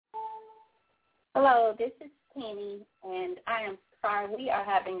Hello, this is Penny, and I am sorry we are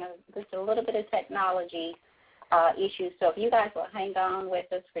having just a little bit of technology issues. So if you guys will hang on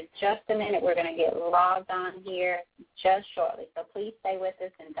with us for just a minute, we're going to get logged on here just shortly. So please stay with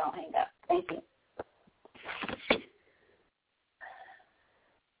us and don't hang up. Thank you.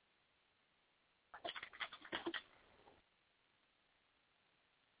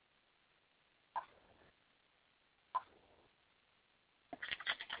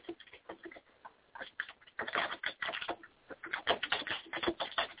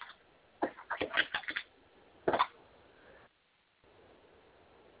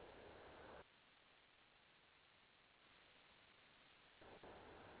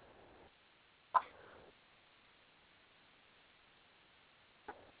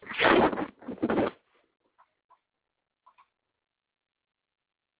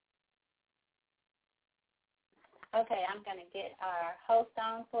 Okay, I'm going to get our host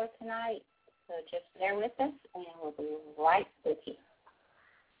on for tonight, so just bear with us, and we'll be right with you.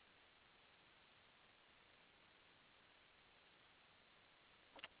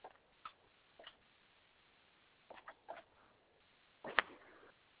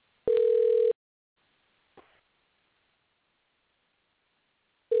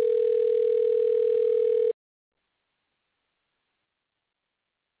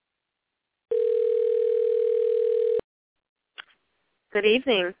 Good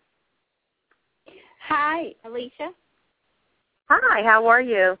evening. Hi, Alicia. Hi, how are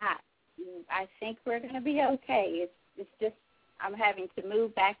you? Hi. I think we're going to be okay. It's just I'm having to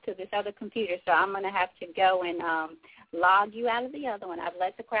move back to this other computer, so I'm going to have to go and log you out of the other one. I've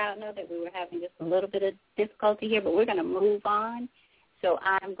let the crowd know that we were having just a little bit of difficulty here, but we're going to move on. So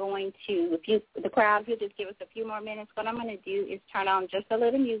I'm going to, the crowd, if you'll just give us a few more minutes, what I'm going to do is turn on just a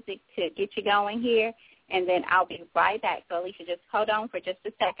little music to get you going here, and then I'll be right back. So, Alicia, just hold on for just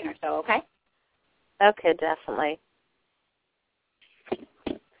a second or so, okay? Okay, definitely.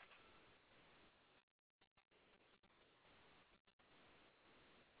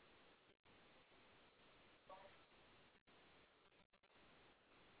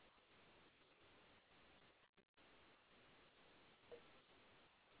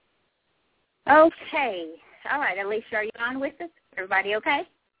 Okay. All right, Alicia, are you on with us? Everybody okay?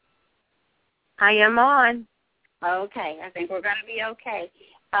 I am on. Okay, I think we're going to be okay.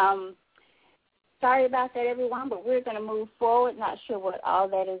 Sorry about that, everyone, but we're going to move forward. Not sure what all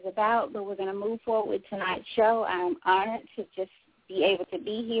that is about, but we're going to move forward with tonight's show. I'm honored to just be able to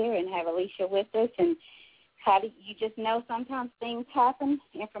be here and have Alicia with us. And how do you just know sometimes things happen,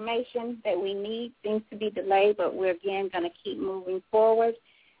 information that we need seems to be delayed, but we're, again, going to keep moving forward.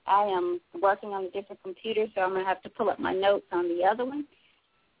 I am working on a different computer, so I'm going to have to pull up my notes on the other one.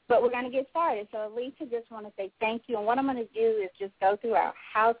 But we're going to get started. So, Lisa, just want to say thank you. And what I'm going to do is just go through our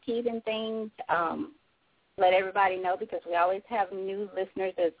housekeeping things, let everybody know, because we always have new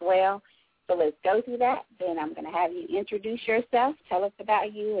listeners as well. So let's go through that. Then I'm going to have you introduce yourself, tell us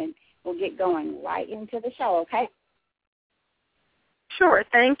about you, and we'll get going right into the show, okay? Sure,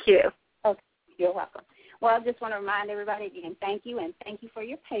 thank you. Okay, you're welcome. Well, I just want to remind everybody again, thank you, and thank you for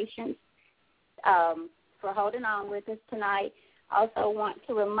your patience, for holding on with us tonight. Also want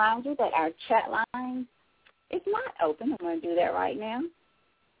to remind you that our chat line is not open. I'm going to do that right now.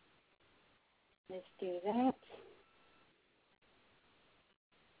 Let's do that.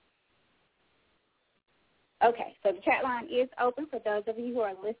 Okay, so the chat line is open for those of you who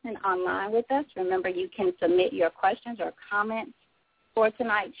are listening online with us. Remember, you can submit your questions or comments for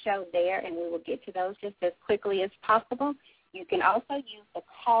tonight's show there, and we will get to those just as quickly as possible. You can also use the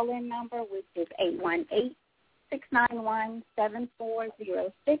call-in number, which is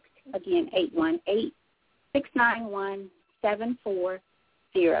 818-691-7406. Again,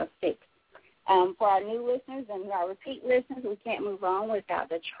 818-691-7406. For our new listeners and our repeat listeners, we can't move on without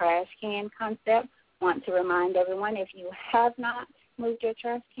the trash can concept. Want to remind everyone, if you have not moved your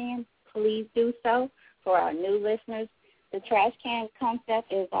trash can, please do so. For our new listeners, the trash can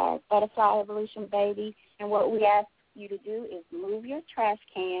concept is our butterfly evolution baby, and what we ask you to do is move your trash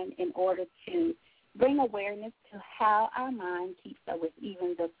can in order to bring awareness to how our mind keeps up with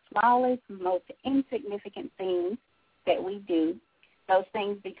even the smallest, most insignificant things that we do. Those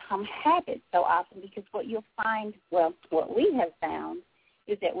things become habits so often because what you'll find, well, what we have found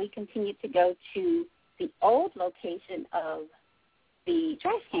is that we continue to go to the old location of the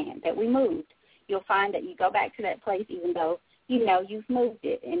trash can that we moved. You'll find that you go back to that place even though you know you've moved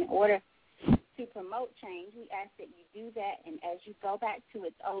it. In order to promote change, we ask that you do that, and as you go back to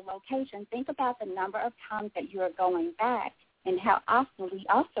its old location, think about the number of times that you are going back and how often we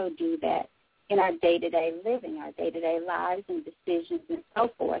also do that in our day-to-day living, our day-to-day lives and decisions and so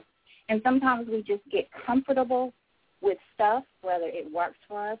forth. And sometimes we just get comfortable with stuff, whether it works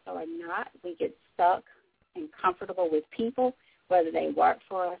for us or not. We get stuck and comfortable with people, whether they work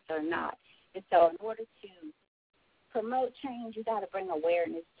for us or not. And so in order to promote change, you got to bring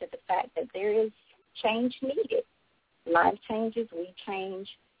awareness to the fact that there is change needed. Life changes, we change,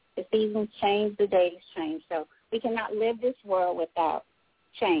 the seasons change, the days change. So we cannot live this world without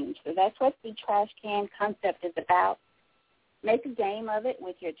change. So that's what the trash can concept is about. Make a game of it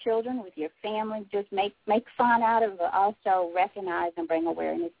with your children, with your family. Just make fun out of it. Also recognize and bring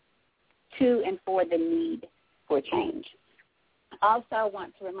awareness to and for the need for change. Also, I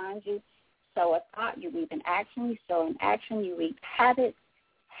want to remind you, sow a thought, you reap an action. You sow an action, you reap habits.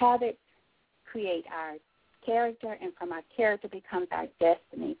 Habits create our character, and from our character becomes our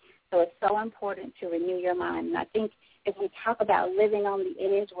destiny. So it's so important to renew your mind. And I think if we talk about living on the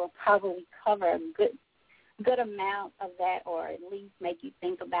edge, we'll probably cover a good amount of that, or at least make you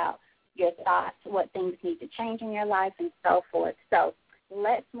think about your thoughts, what things need to change in your life, and so forth. So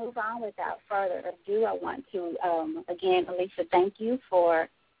let's move on without further ado. I want to, again, Alisha, thank you for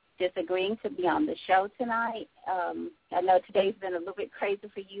just agreeing to be on the show tonight. I know today's been a little bit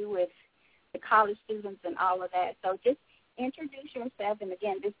crazy for you with the college students and all of that. So just introduce yourself. And,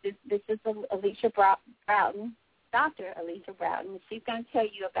 again, this is Alisha Broughton, Dr. Alisha Broughton. She's going to tell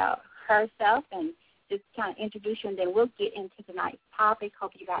you about herself and just kind of introduce you, and then we'll get into tonight's topic.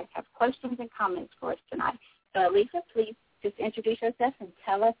 Hope you guys have questions and comments for us tonight. So, Alisha, please just introduce yourself and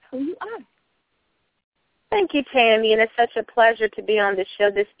tell us who you are. Thank you, Tammy, and it's such a pleasure to be on the show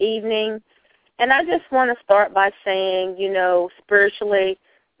this evening. And I just want to start by saying, spiritually,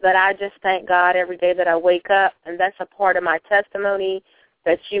 that I just thank God every day that I wake up, and that's a part of my testimony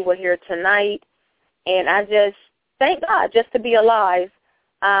that you will hear tonight. And I just thank God just to be alive.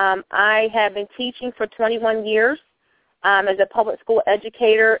 I have been teaching for 21 years as a public school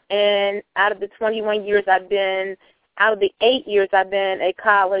educator, and out of the 21 years I've been, out of the 8 years I've been a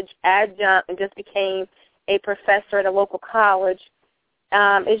college adjunct and just became a professor at a local college.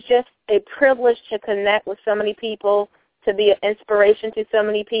 It's just a privilege to connect with so many people, to be an inspiration to so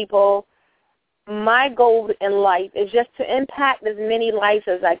many people. My goal in life is just to impact as many lives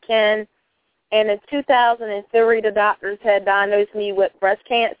as I can. And in 2003, the doctors had diagnosed me with breast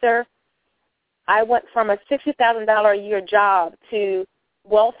cancer. I went from a $60,000 a year job to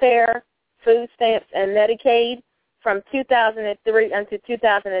welfare, food stamps, and Medicaid from 2003 until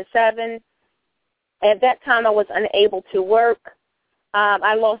 2007. At that time, I was unable to work.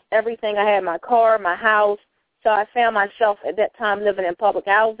 I lost everything. I had my car, my house. So I found myself at that time living in public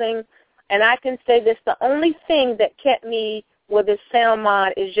housing. And I can say this, the only thing that kept me with a sound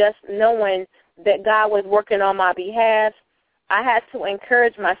mind is just knowing that God was working on my behalf. I had to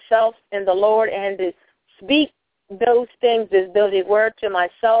encourage myself in the Lord and to speak those things as though they were to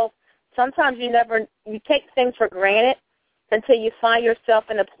myself. Sometimes you take things for granted until you find yourself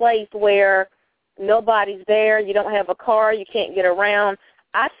in a place where nobody's there, you don't have a car, you can't get around.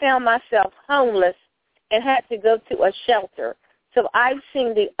 I found myself homeless and had to go to a shelter. So I've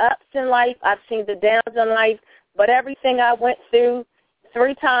seen the ups in life, I've seen the downs in life, but everything I went through,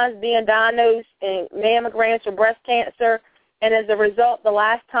 3 times being diagnosed in mammograms for breast cancer, and as a result, the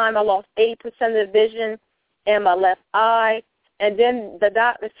last time I lost 80% of the vision in my left eye, and then the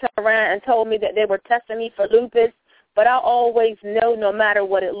doctors turned around and told me that they were testing me for lupus, but I always know no matter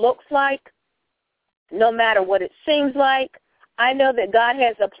what it looks like, no matter what it seems like, I know that God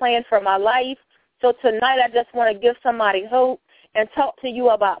has a plan for my life. So tonight I just want to give somebody hope and talk to you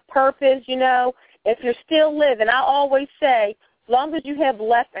about purpose. If you're still living, I always say, as long as you have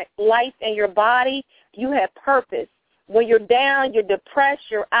life in your body, you have purpose. When you're down, you're depressed,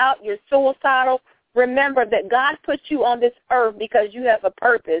 you're out, you're suicidal, remember that God put you on this earth because you have a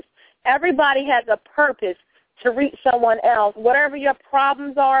purpose. Everybody has a purpose to reach someone else. Whatever your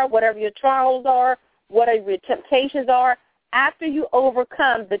problems are, whatever your trials are, whatever your temptations are, after you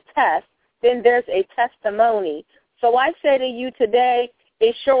overcome the test, then there's a testimony. So I say to you today,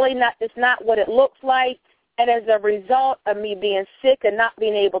 it's not what it looks like. And as a result of me being sick and not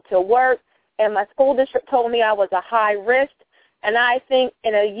being able to work, and my school district told me I was a high risk, and I think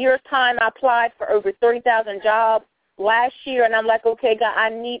in a year's time I applied for over 30,000 jobs last year, and I'm like, okay, God, I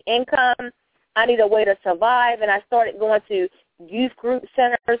need income. I need a way to survive, and I started going to youth group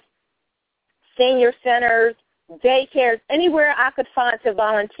centers, senior centers, daycares, anywhere I could find to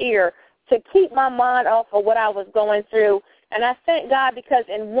volunteer to keep my mind off of what I was going through. And I thank God because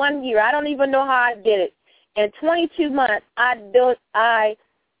in 1 year, I don't even know how I did it. In 22 months, I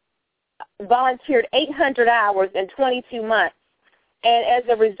volunteered 800 hours in 22 months. And as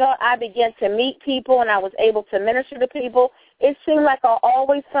a result, I began to meet people, and I was able to minister to people. it seemed like I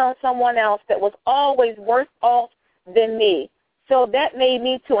always found someone else that was always worse off than me. So that made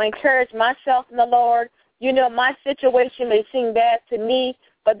me to encourage myself in the Lord. You know, my situation may seem bad to me,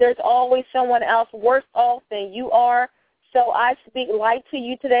 but there's always someone else worse off than you are. So I speak light to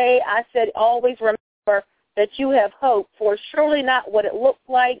you today. I said always remember that you have hope, for surely not what it looks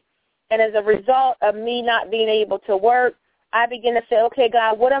like. And as a result of me not being able to work, I begin to say, okay,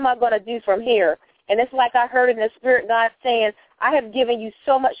 God, what am I going to do from here? And it's like I heard in the Spirit God saying, I have given you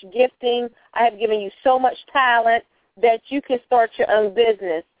so much gifting, I have given you so much talent that you can start your own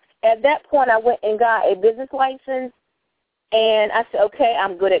business. At that point, I went and got a business license, and I said, okay,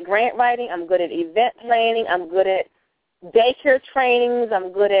 I'm good at grant writing, I'm good at event planning, I'm good at daycare trainings,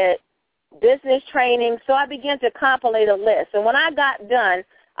 I'm good at business training. So I began to compilate a list. And when I got done,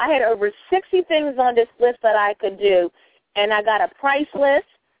 I had over 60 things on this list that I could do. And I got a price list.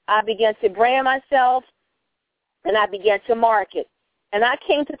 I began to brand myself, and I began to market. And I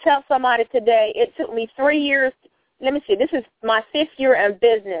came to tell somebody today, it took me 3 years. Let me see, this is my 5th year in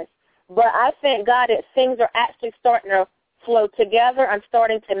business. But I thank God that things are actually starting to flow together. I'm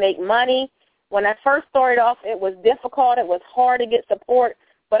starting to make money. When I first started off, it was difficult. It was hard to get support.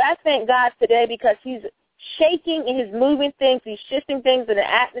 But I thank God today because he's shaking and he's moving things. He's shifting things in the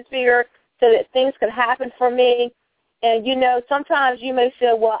atmosphere so that things can happen for me. And, you know, sometimes you may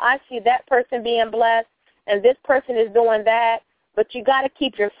say, well, I see that person being blessed and this person is doing that. But you got to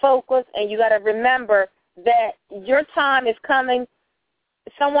keep your focus, and you got to remember that your time is coming.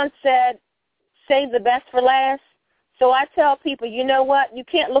 Someone said, save the best for last. So I tell people, you know what? You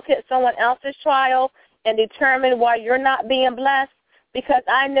can't look at someone else's trial and determine why you're not being blessed, because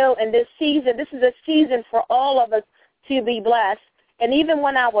I know in this season, this is a season for all of us to be blessed. And even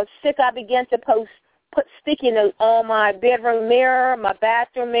when I was sick, I began to put sticky notes on my bedroom mirror, my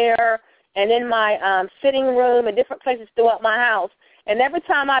bathroom mirror, and in my sitting room and different places throughout my house. And every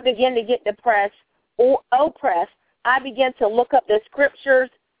time I begin to get depressed or oppressed, I began to look up the scriptures.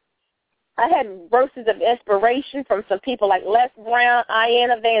 I had verses of inspiration from some people like Les Brown,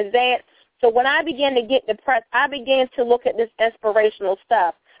 Iana Van Zant. So when I began to get depressed, I began to look at this inspirational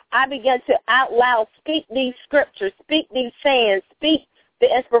stuff. I began to out loud speak these scriptures, speak these sayings, speak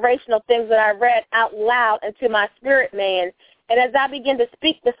the inspirational things that I read out loud into my spirit man. And as I begin to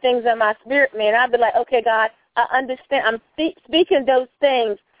speak the things in my spirit man, I'd be like, okay, God, I understand. I'm speaking those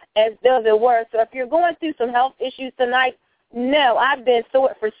things as though they were. So if you're going through some health issues tonight, no, I've been through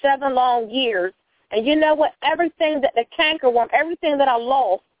it for 7 long years. And you know what? Everything that the cankerworm, everything that I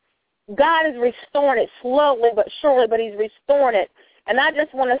lost, God is restoring it slowly but surely, but he's restoring it. And I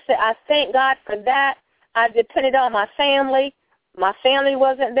just want to say I thank God for that. I depended on my family. My family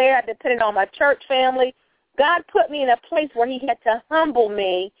wasn't there. I depended on my church family. God put me in a place where he had to humble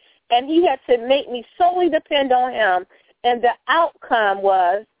me, and he had to make me solely depend on him. And the outcome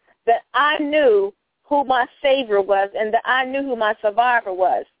was that I knew who my Savior was and that I knew who my survivor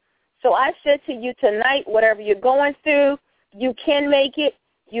was. So I said to you tonight, whatever you're going through, you can make it,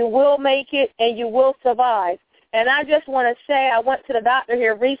 you will make it, and you will survive. And I just want to say I went to the doctor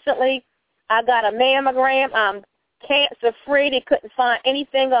here recently. I got a mammogram. I'm cancer-free. They couldn't find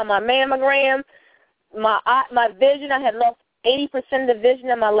anything on my mammogram. My vision, I had lost 80% of the vision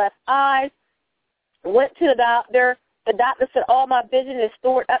in my left eye. Went to the doctor. The doctor said all my vision is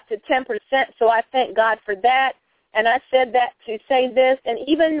stored up to 10%, so I thank God for that. And I said that to say this, and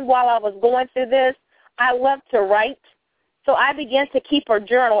even while I was going through this, I love to write. So I began to keep a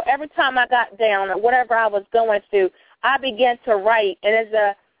journal. Every time I got down or whatever I was going through, I began to write. And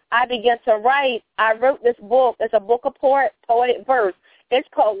I began to write, I wrote this book. It's a book of poetic verse. It's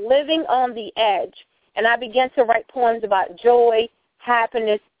called Living on the Edge. And I began to write poems about joy,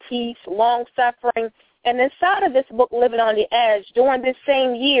 happiness, peace, long-suffering. And inside of this book, Living on the Edge, during this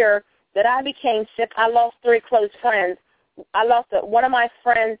same year that I became sick, I lost 3 close friends. I lost one of my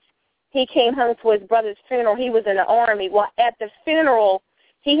friends. He came home to his brother's funeral. He was in the Army. Well, at the funeral,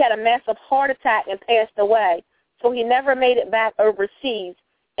 he had a massive heart attack and passed away. So he never made it back overseas.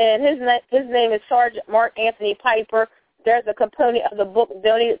 And his name is Sergeant Mark Anthony Piper. There's a component of the book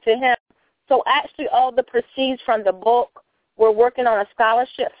donated to him. So actually all the proceeds from the book, we're working on a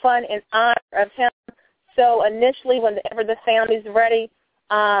scholarship fund in honor of him. So initially, whenever the family's ready,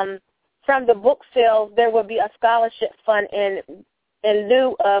 from the book sales, there will be a scholarship fund in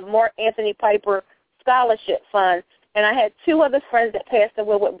lieu of Mark Anthony Piper Scholarship Fund. And I had 2 other friends that passed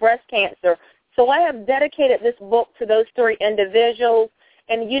away with breast cancer. So I have dedicated this book to those 3 individuals.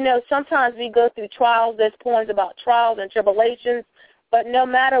 And, you know, sometimes we go through trials. There's poems about trials and tribulations. But no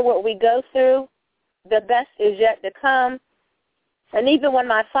matter what we go through, the best is yet to come. And even when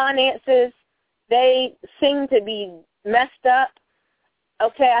my finances, they seem to be messed up.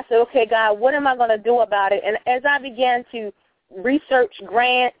 Okay, I said, okay, God, what am I going to do about it? And as I began to research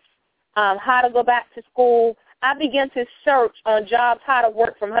grants, how to go back to school, I began to search on jobs, how to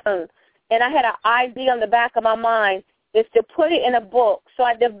work from home. And I had an idea on the back of my mind is to put it in a book. So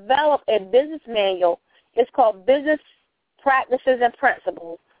I developed a business manual. It's called Business Practices and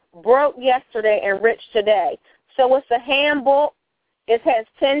Principles, Broke Yesterday and Rich Today. So it's a handbook. It has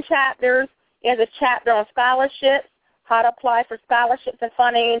 10 chapters. There's a chapter on scholarships, how to apply for scholarships and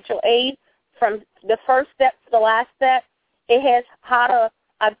financial aid from the first step to the last step. It has how to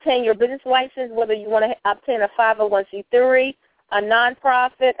obtain your business license, whether you want to obtain a 501c3, a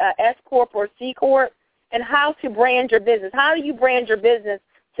nonprofit, a S Corp or C Corp, and how to brand your business. How do you brand your business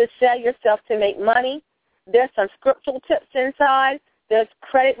to sell yourself to make money? There's some scriptural tips inside. There's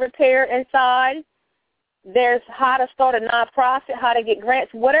credit repair inside. There's how to start a nonprofit, how to get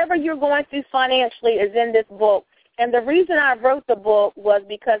grants. Whatever you're going through financially is in this book. And the reason I wrote the book was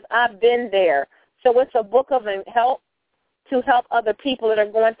because I've been there. So it's a book of help to help other people that are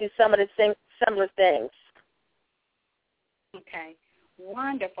going through some of the similar things. Okay,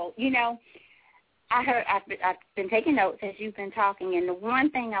 wonderful. You know, I've been taking notes as you've been talking, and the one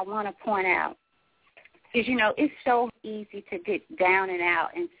thing I want to point out is, you know, it's so easy to get down and out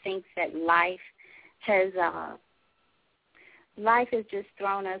and think that life has just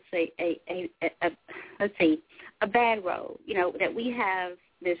thrown us a bad road. You know, that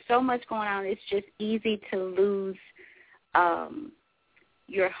there's so much going on. It's just easy to lose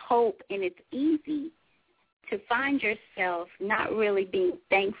your hope, and it's easy to find yourself not really being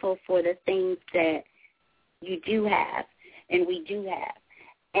thankful for the things that you do have and we do have.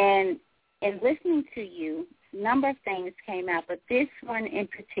 And listening to you, a number of things came out, but this one in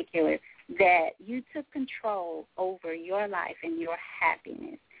particular, that you took control over your life and your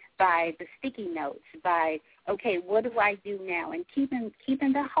happiness by the sticky notes, by, okay, what do I do now? And keeping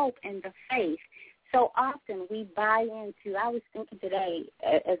the hope and the faith. So often we buy into, I was thinking today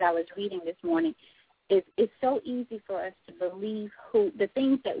as I was reading this morning, it's so easy for us to believe the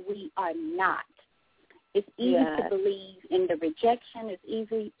things that we are not. It's easy to believe in the rejection. It's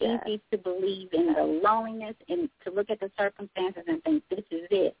easy to believe in the loneliness and to look at the circumstances and think this is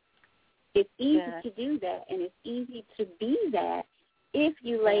it. It's easy to do that, and it's easy to be that if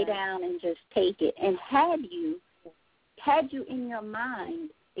you lay down and just take it. And had you in your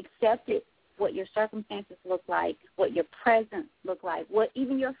mind accepted what your circumstances look like, what your present look like, what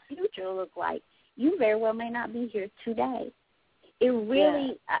even your future look like, you very well may not be here today. It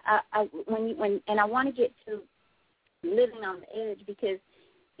really, and I want to get to living on the edge because,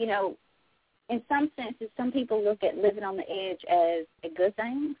 you know, in some senses, some people look at living on the edge as a good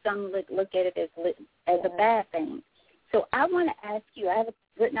thing. Some look at it as a bad thing. So I want to ask you, I have a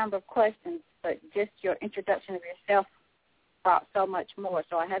good number of questions, but just your introduction of yourself brought so much more.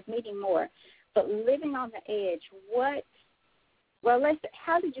 So I have many more. But living on the edge,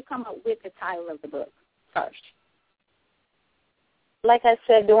 how did you come up with the title of the book first? Like I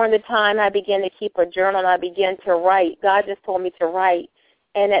said, during the time I began to keep a journal and I began to write, God just told me to write.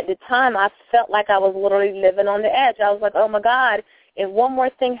 And at the time, I felt like I was literally living on the edge. I was like, oh, my God, if one more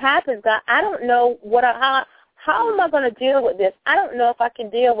thing happens, God, I don't know how am I going to deal with this? I don't know if I can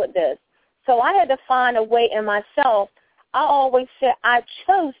deal with this. So I had to find a way in myself. I always said I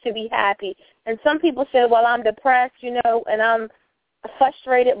chose to be happy. And some people say, well, I'm depressed, you know, and I'm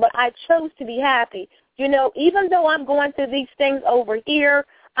frustrated, but I chose to be happy. You know, even though I'm going through these things over here,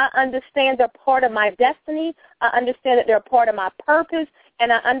 I understand they're part of my destiny. I understand that they're part of my purpose,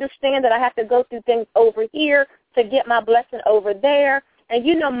 and I understand that I have to go through things over here to get my blessing over there. And,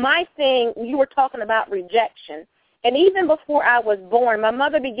 you know, my thing, you were talking about rejection. And even before I was born, my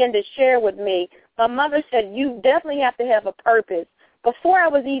mother began to share with me. My mother said, you definitely have to have a purpose. Before I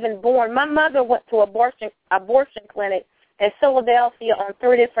was even born, my mother went to abortion clinic in Philadelphia on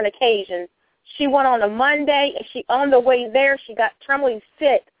 3 different occasions. She went on a Monday, and on the way there, she got terminally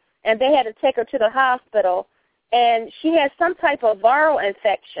sick, and they had to take her to the hospital. And she had some type of viral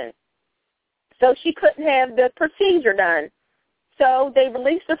infection, so she couldn't have the procedure done. So they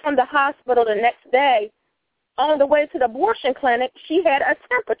released her from the hospital the next day. On the way to the abortion clinic, she had a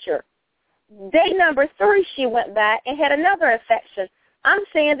temperature. Day number 3, she went back and had another infection. I'm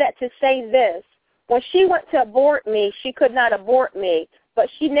saying that to say this. When she went to abort me, she could not abort me, but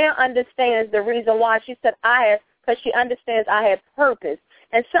she now understands the reason why. She said, because she understands I have purpose.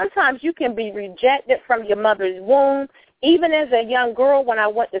 And sometimes you can be rejected from your mother's womb. Even as a young girl, when I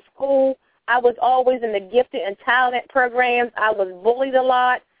went to school, I was always in the gifted and talent programs. I was bullied a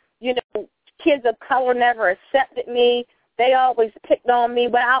lot. You know, kids of color never accepted me. They always picked on me,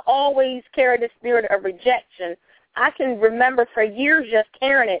 but I always carried the spirit of rejection. I can remember for years just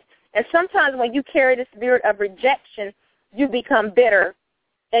carrying it. And sometimes when you carry the spirit of rejection, you become bitter.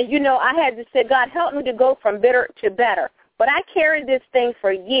 And, you know, I had to say, God, help me to go from bitter to better. But I carried this thing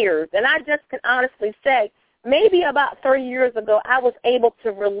for years, and I just can honestly say maybe about 30 years ago I was able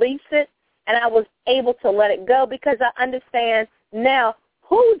to release it, and I was able to let it go because I understand now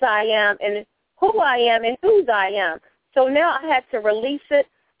whose I am and who I am and whose I am. So now I had to release it.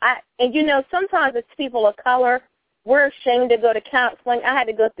 And, you know, sometimes it's people of color. We're ashamed to go to counseling. I had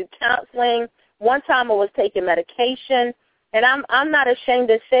to go through counseling. One time I was taking medication, and I'm not ashamed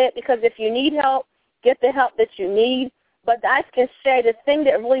to say it because if you need help, get the help that you need. But I can say the thing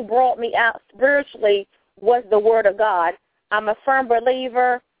that really brought me out spiritually was the Word of God. I'm a firm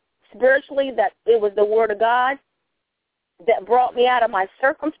believer spiritually that it was the Word of God that brought me out of my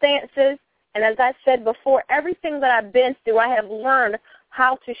circumstances. And as I said before, everything that I've been through, I have learned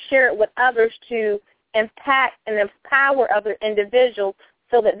how to share it with others to impact and empower other individuals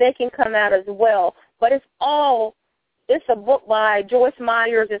so that they can come out as well. But it's a book by Joyce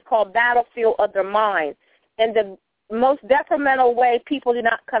Myers. It's called Battlefield of the Mind. And the most detrimental way people do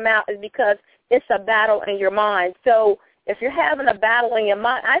not come out is because it's a battle in your mind. So if you're having a battle in your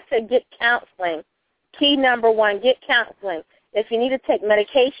mind, I say get counseling. Key number one, get counseling. If you need to take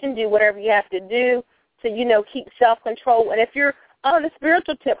medication, do whatever you have to do to, you know, keep self-control. And if you're on the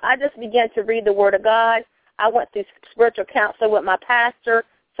spiritual tip, I just began to read the Word of God. I went through spiritual counseling with my pastor.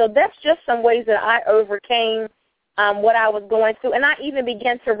 So that's just some ways that I overcame what I was going through. And I even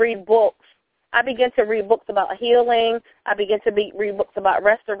began to read books. I began to read books about healing. I began to read books about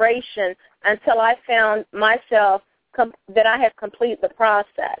restoration until I found myself that I have completed the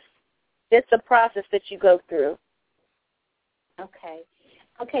process. It's a process that you go through.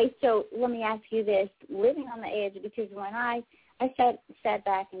 Okay, so let me ask you this. Living on the edge, because when I sat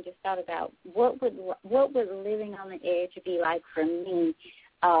back and just thought about what would living on the edge be like for me,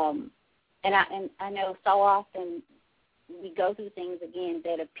 and I know so often we go through things again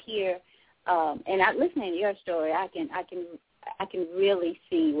that appear, and listening to your story, I can really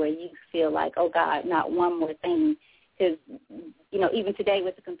see where you feel like, oh God, not one more thing. Because, you know, even today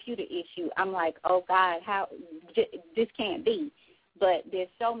with the computer issue, I'm like, oh God, how this can't be. But there's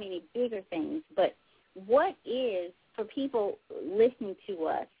so many bigger things. But what is, for people listening to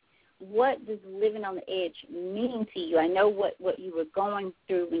us, what does living on the edge mean to you? I know what you were going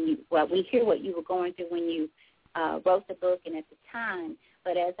through we hear what you were going through when you wrote the book and at the time.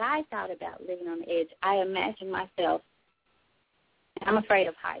 But as I thought about living on the edge, I imagined myself, I'm afraid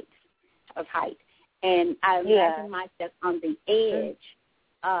of heights. And I imagine myself on the edge,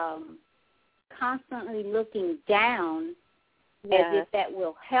 constantly looking down as if that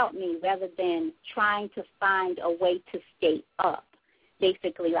will help me rather than trying to find a way to stay up.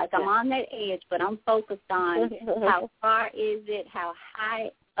 Basically, like I'm on that edge, but I'm focused on how far is it, how high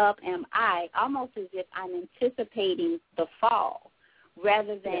up am I, almost as if I'm anticipating the fall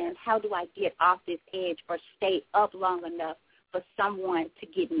rather than how do I get off this edge or stay up long enough for someone to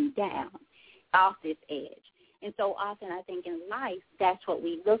get me down off this edge. And so often I think in life that's what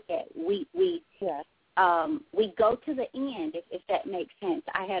we look at. We go to the end, if that makes sense.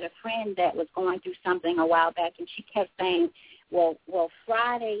 I had a friend that was going through something a while back, and she kept saying, well,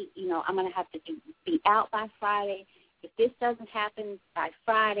 Friday, you know, I'm going to have to be out by Friday. If this doesn't happen by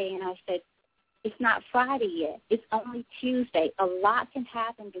Friday, and I said, it's not Friday yet. It's only Tuesday. A lot can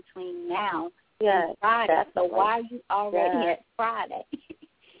happen between now and Friday. So why are you already at Friday?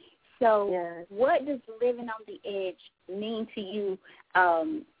 So what does living on the edge mean to you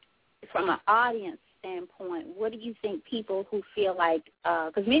from an audience standpoint? What do you think people who feel like,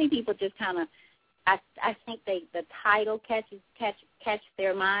 because many people just kind of, I think the title catch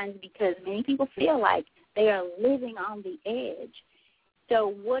their minds because many people feel like they are living on the edge.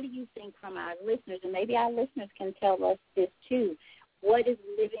 So what do you think from our listeners, and maybe our listeners can tell us this too, what is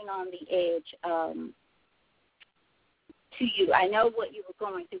living on the edge to you? I know what you were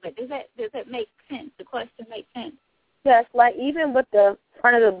going through, but does that make sense? The question makes sense? Yes, like even with the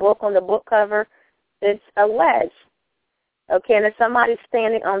front of the book on the book cover, it's a ledge. Okay, and if somebody's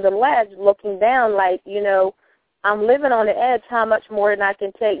standing on the ledge looking down like, you know, I'm living on the edge, how much more than I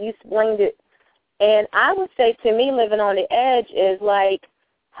can take? You explained it. And I would say to me living on the edge is like,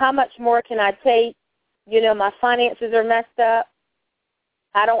 how much more can I take? You know, my finances are messed up.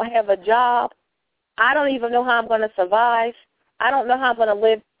 I don't have a job. I don't even know how I'm going to survive. I don't know how I'm going to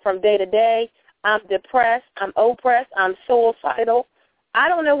live from day to day. I'm depressed. I'm oppressed. I'm suicidal. I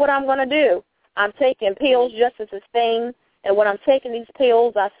don't know what I'm going to do. I'm taking pills just to sustain, and when I'm taking these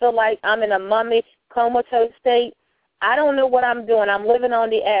pills, I feel like I'm in a mummy comatose state. I don't know what I'm doing. I'm living on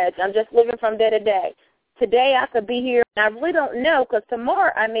the edge. I'm just living from day to day. today I could be here, and I really don't know because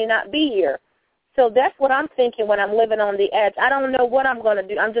tomorrow I may not be here. So that's what I'm thinking when I'm living on the edge. I don't know what I'm going to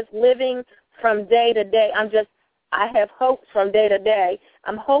do. I'm just living from day to day. I have hopes from day to day.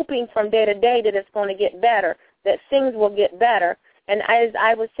 I'm hoping from day to day that it's going to get better, that things will get better. And as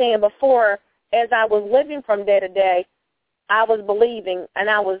I was saying before, as I was living from day to day, I was believing and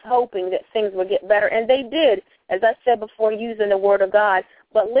I was hoping that things would get better. And they did, as I said before, using the Word of God.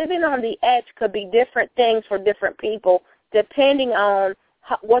 But living on the edge could be different things for different people, depending on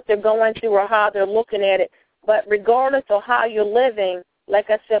what they're going through or how they're looking at it. But regardless of how you're living, like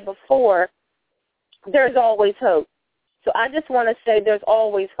I said before, there's always hope. So I just want to say there's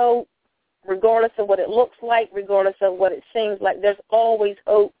always hope, regardless of what it looks like, regardless of what it seems like. There's always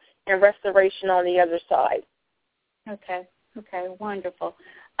hope and restoration on the other side. Okay, wonderful.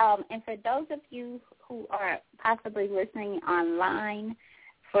 And for those of you who are possibly listening online,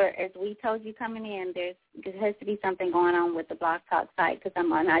 as we told you coming in, there has to be something going on with the Blog Talk site because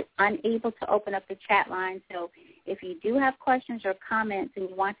I'm unable to open up the chat line. So if you do have questions or comments and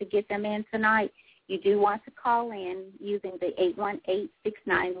you want to get them in tonight, you do want to call in using the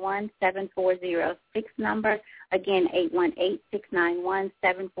 818-691-7406 number. Again,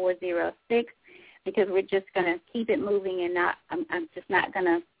 818-691-7406, because we're just going to keep it moving and I'm just not going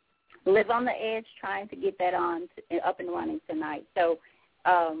to live on the edge trying to get that up and running tonight. So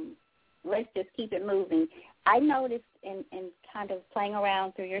let's just keep it moving. I noticed in kind of playing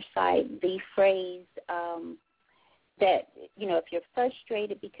around through your site the phrase that, if you're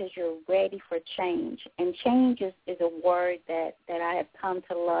frustrated because you're ready for change, and change is a word that I have come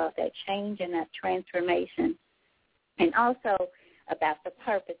to love, that change and that transformation, and also about the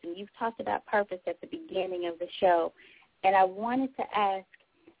purpose. And you've talked about purpose at the beginning of the show, and I wanted to ask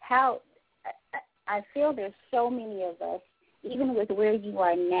how I feel there's so many of us, even with where you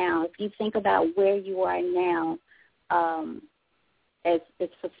are now, if you think about where you are now, as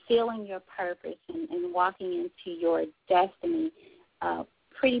fulfilling your purpose and walking into your destiny,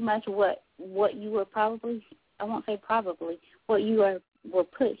 pretty much what you were probably, I won't say probably, what you were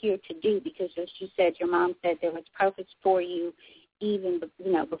put here to do, because as you said, your mom said there was purpose for you even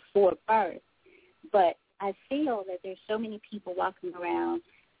before birth. But I feel that there's so many people walking around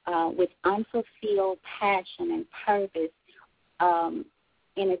with unfulfilled passion and purpose.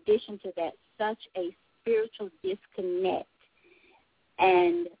 In addition to that, such a spiritual disconnect,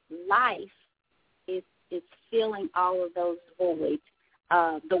 and life is filling all of those voids.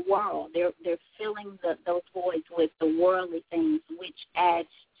 The world, they're filling those voids with the worldly things, which adds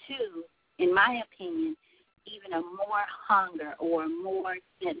to, in my opinion, even a more hunger or more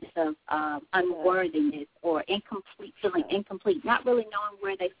sense of unworthiness or feeling incomplete, not really knowing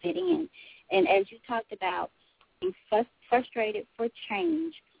where they fit in. And as you talked about, being frustrated for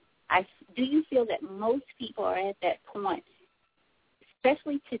change, do you feel that most people are at that point,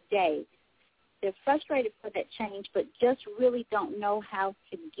 especially today? They're frustrated for that change, but just really don't know how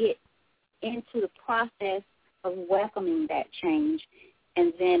to get into the process of welcoming that change.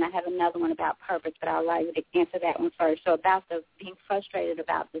 And then I have another one about purpose, but I'll allow you to answer that one first. So about being frustrated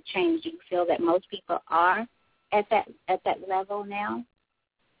about the change, do you feel that most people are at that level now?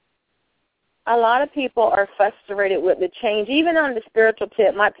 A lot of people are frustrated with the change. Even on the spiritual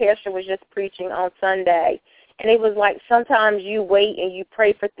tip, my pastor was just preaching on Sunday, and it was like sometimes you wait and you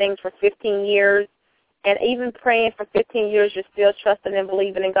pray for things for 15 years, and even praying for 15 years, you're still trusting and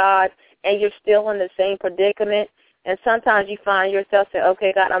believing in God, and you're still in the same predicament. And sometimes you find yourself saying,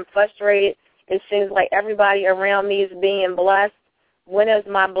 okay, God, I'm frustrated. It seems like everybody around me is being blessed. When is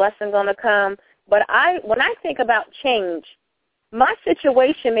my blessing going to come? But when I think about change, my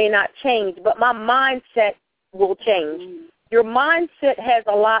situation may not change, but my mindset will change. Mm-hmm. Your mindset has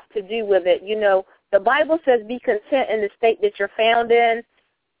a lot to do with it. The Bible says be content in the state that you're found in,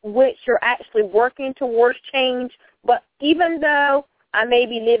 which you're actually working towards change. But even though I may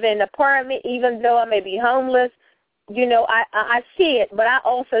be living in an apartment, even though I may be homeless, I see it, but I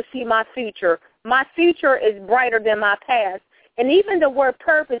also see my future. My future is brighter than my past. And even the word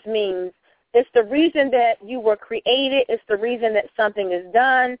purpose means it's the reason that you were created. It's the reason that something is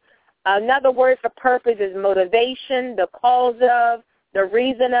done. Another word for purpose is motivation, the cause of, the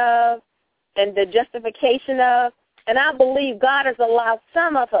reason of, and the justification of. And I believe God has allowed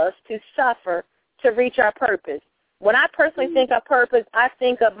some of us to suffer to reach our purpose. When I personally think of purpose, I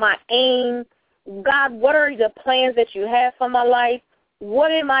think of my aim. God, what are the plans that you have for my life?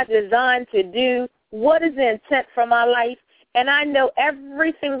 What am I designed to do? What is the intent for my life? And I know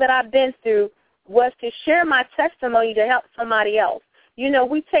everything that I've been through was to share my testimony to help somebody else.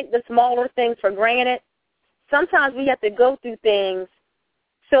 We take the smaller things for granted. Sometimes we have to go through things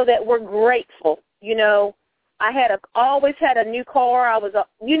so that we're grateful You know, I always had a new car. I was,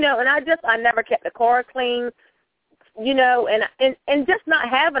 and I never kept the car clean, and just not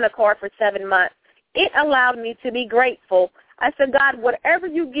having a car for 7 months, it allowed me to be grateful. I said, God, whatever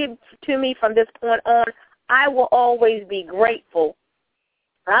you give to me from this point on, I will always be grateful.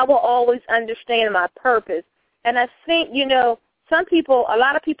 I will always understand my purpose. And I think, a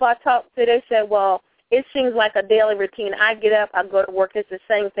lot of people I talk to, they say, well, it seems like a daily routine. I get up, I go to work, it's the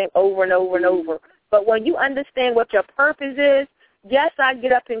same thing over and over and over. But when you understand what your purpose is, yes, I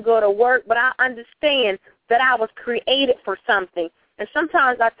get up and go to work, but I understand that I was created for something. And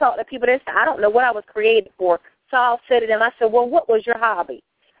sometimes I talk to people, they say, I don't know what I was created for. So I'll say to them, I said, well, what was your hobby?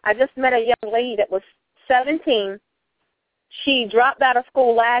 I just met a young lady that was 17. She dropped out of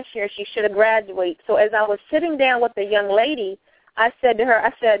school last year. She should have graduated. So as I was sitting down with the young lady, I said to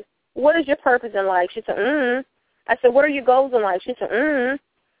her, what is your purpose in life? She said, I said, what are your goals in life? She said,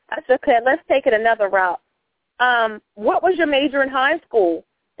 I said, okay, let's take it another route. What was your major in high school?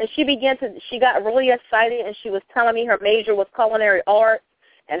 And she got really excited, and she was telling me her major was culinary arts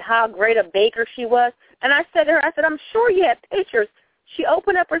and how great a baker she was. And I said to her, I'm sure you have pictures. She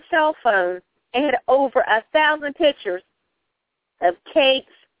opened up her cell phone and had over 1,000 pictures of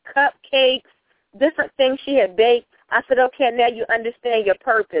cakes, cupcakes, different things she had baked. I said, okay, now you understand your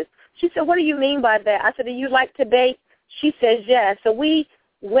purpose. She said, what do you mean by that? I said, do you like to bake? She says, yes. So we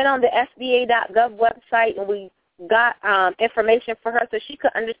went on the SBA.gov website, and we got information for her so she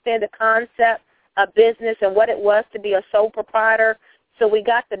could understand the concept of business and what it was to be a sole proprietor. So we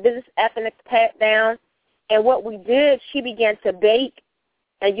got the business ethics pat down, and what we did, she began to bake.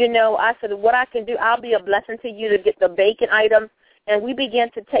 And, I said, what I can do, I'll be a blessing to you to get the baking items. And we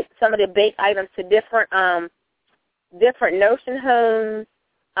began to take some of the baked items to different nursing homes,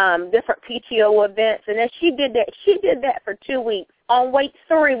 different PTO events. And then she did that for 2 weeks. On Week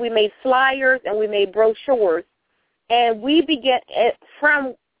 3, we made flyers and we made brochures. And we began,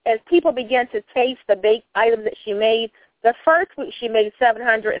 as people began to taste the baked items that she made, the first week she made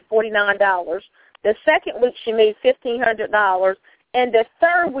 $749. The second week she made $1,500. And the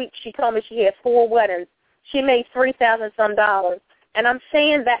third week she told me she had 4 weddings. She made $3,000 some. And I'm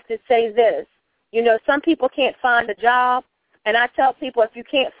saying that to say this. Some people can't find a job. And I tell people, if you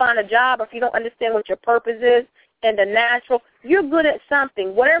can't find a job, or if you don't understand what your purpose is in the natural, you're good at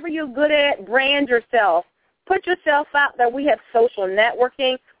something. Whatever you're good at, brand yourself. Put yourself out there. We have social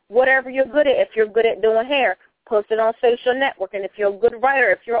networking. Whatever you're good at. If you're good at doing hair, post it on social networking. If you're a good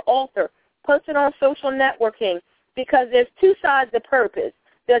writer, if you're an author, post it on social networking. Because there's 2 sides to purpose.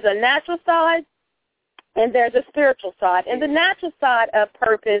 There's a natural side and there's a spiritual side. And the natural side of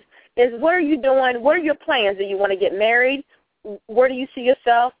purpose is, what are you doing? What are your plans? Do you want to get married? Where do you see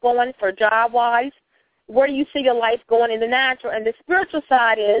yourself going for job-wise? Where do you see your life going in the natural? And the spiritual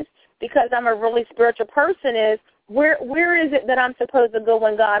side is, because I'm a really spiritual person, is where is it that I'm supposed to go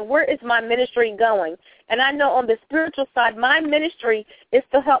in God? Where is my ministry going? And I know on the spiritual side, my ministry is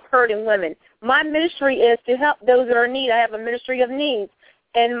to help hurting women. My ministry is to help those that are in need. I have a ministry of needs.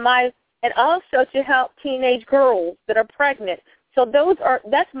 And also to help teenage girls that are pregnant. So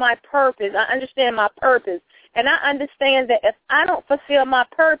that's my purpose. I understand my purpose. And I understand that if I don't fulfill my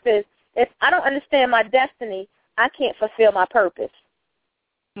purpose, if I don't understand my destiny, I can't fulfill my purpose.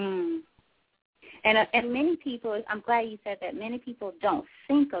 And many people, I'm glad you said that, many people don't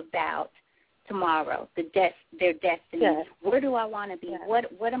think about tomorrow, their destiny. Yes. Where do I want to be? Yes.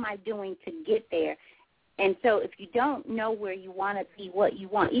 What am I doing to get there? And so if you don't know where you want to be, what you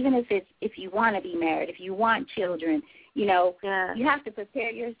want, even if you want to be married, if you want children, you have to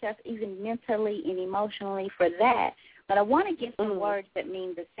prepare yourself even mentally and emotionally for that. But I want to give some words that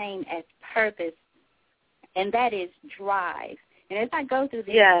mean the same as purpose, and that is drive. And as I go through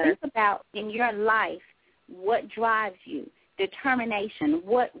this, think about in your life what drives you, determination,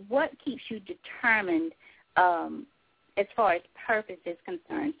 what keeps you determined as far as purpose is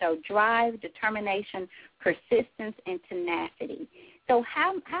concerned. So drive, determination, persistence, and tenacity. So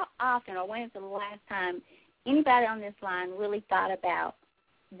how often, or when is the last time anybody on this line really thought about,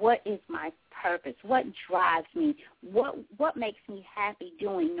 what is my purpose? What drives me? What makes me happy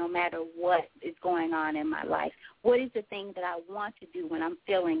doing no matter what is going on in my life? What is the thing that I want to do when I'm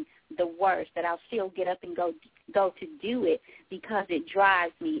feeling the worst, that I'll still get up and go to do it because it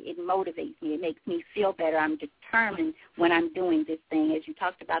drives me, it motivates me, it makes me feel better. I'm determined when I'm doing this thing. As you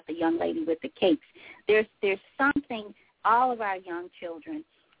talked about the young lady with the cakes, there's something, all of our young children,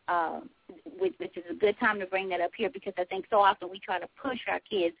 which is a good time to bring that up here, because I think so often we try to push our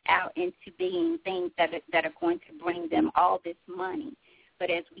kids out into being things that are going to bring them all this money. But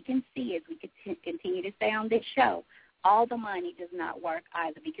as we can see, as we continue to say on this show, all the money does not work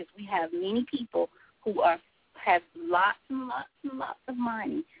either, because we have many people who have lots and lots and lots of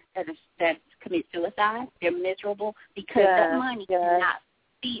money that commit suicide. They're miserable because that money cannot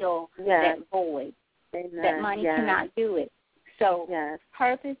fill that void. Amen. That money cannot do it. So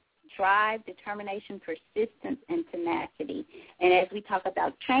purpose, drive, determination, persistence, and tenacity. And as we talk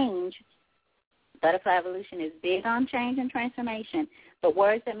about change, Butterfly Evolution is big on change and transformation, but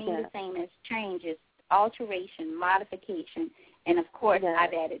words that mean the same as change is alteration, modification, and, of course,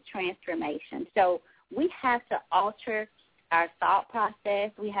 I've added transformation. So we have to alter our thought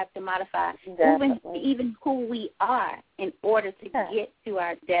process. We have to modify even who we are in order to get to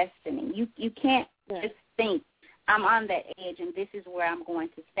our destiny. You can't just think, I'm on that edge and this is where I'm going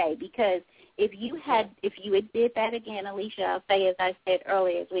to stay. Because if you had did that again, Alisha, I'll say, as I said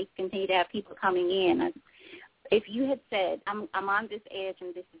earlier, as we continue to have people coming in, if you had said, I'm on this edge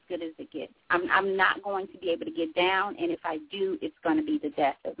and this is as good as it gets, I'm not going to be able to get down, and if I do, it's going to be the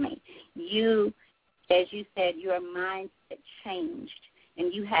death of me. You, as you said, your mindset changed,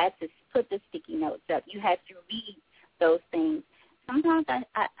 and you had to put the sticky notes up. You had to read those things. Sometimes I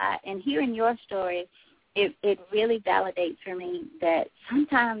and hearing your story, it really validates for me that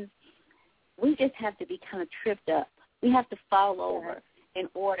sometimes we just have to be kind of tripped up. We have to fall over in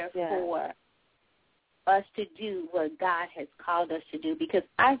order for us to do what God has called us to do. Because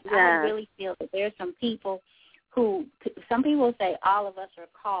I really feel that there's some people some people say all of us are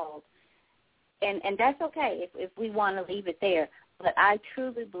called, and that's okay if we want to leave it there. But I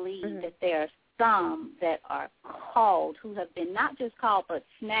truly believe that there are some that are called, who have been not just called but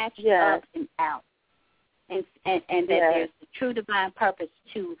snatched up and out. And that there's the true divine purpose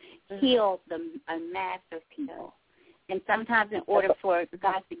to heal a mass of people. And sometimes in order for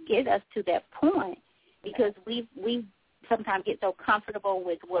God to get us to that point, because we sometimes get so comfortable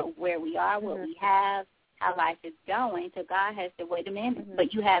with where we are, what we have, how life is going, so God has to, wait a minute,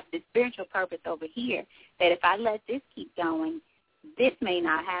 but you have this spiritual purpose over here that if I let this keep going, this may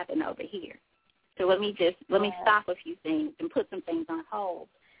not happen over here. So let me stop a few things and put some things on hold.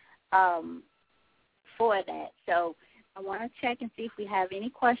 For that. So I want to check and see if we have any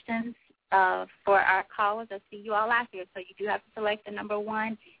questions for our callers. I see you all out here, so you do have to select the number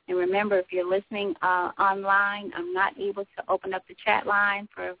 1. And remember, if you're listening online, I'm not able to open up the chat line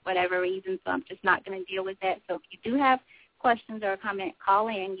for whatever reason, so I'm just not going to deal with that. So if you do have questions or a comment, call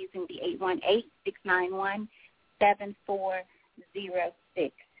in using the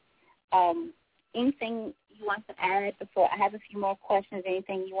 818-691-7406. Anything you want to add before I have a few more questions?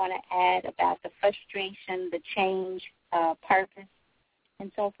 Anything you want to add about the frustration, the change, purpose,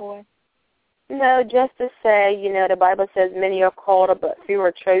 and so forth? No, just to say, the Bible says many are called, but few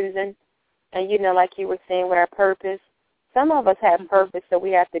are chosen. And, like you were saying with our purpose, some of us have purpose, so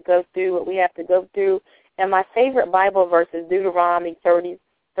we have to go through what we have to go through. And my favorite Bible verse is Deuteronomy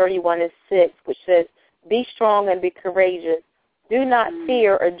 30:31-6, which says, be strong and be courageous. Do not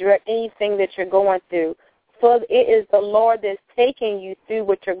fear or dread anything that you're going through, for it is the Lord that's taking you through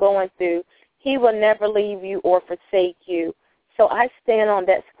what you're going through. He will never leave you or forsake you. So I stand on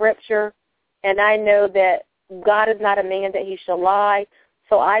that scripture, and I know that God is not a man that he shall lie.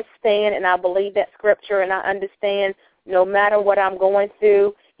 So I stand and I believe that scripture, and I understand no matter what I'm going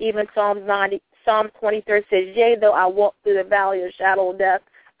through, even Psalm 23 says, yea, though I walk through the valley of the shadow of death,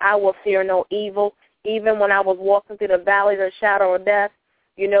 I will fear no evil. Even when I was walking through the valley of the shadow of death,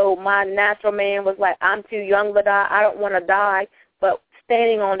 my natural man was like, I'm too young to die. I don't want to die. But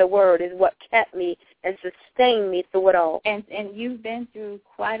standing on the word is what kept me and sustained me through it all. And you've been through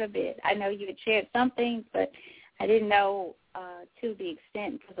quite a bit. I know you had shared some things, but I didn't know to the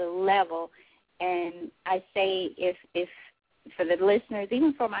extent, to the level. And I say if for the listeners,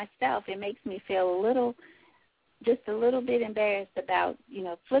 even for myself, it makes me feel just a little bit embarrassed about,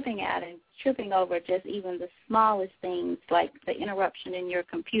 flipping out and tripping over just even the smallest things, like the interruption in your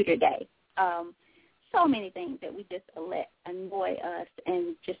computer day. So many things that we just let annoy us,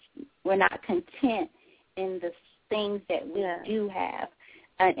 and just we're not content in the things that we do have.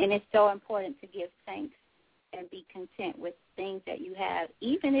 And it's so important to give thanks and be content with things that you have,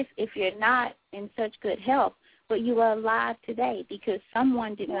 even if you're not in such good health, but you are alive today because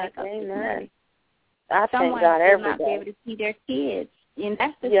someone didn't wake up this morning. Someone will not be able to see their kids. And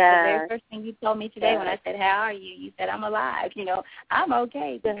that's the very first thing you told me today when I said, how are you? You said, I'm alive. I'm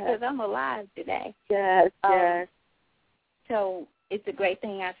okay because I'm alive today. Yes. So it's a great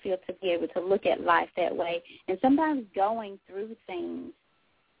thing, I feel, to be able to look at life that way. And sometimes going through things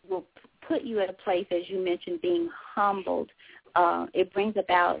will put you at a place, as you mentioned, being humbled. It brings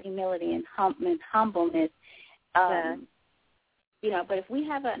about humility and humbleness. But if we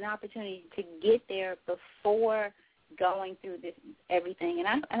have an opportunity to get there before going through this everything,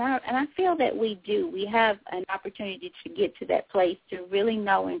 and I feel that we do. We have an opportunity to get to that place to really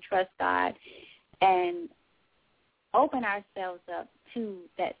know and trust God and open ourselves up to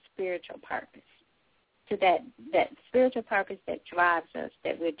that spiritual purpose, to that spiritual purpose that drives us,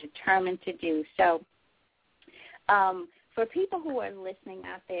 that we're determined to do. So for people who are listening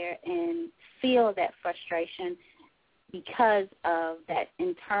out there and feel that frustration because of that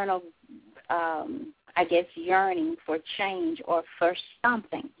internal, yearning for change or for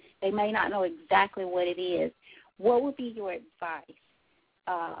something, they may not know exactly what it is, what would be your advice?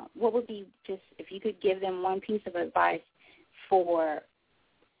 What would be, just if you could give them one piece of advice for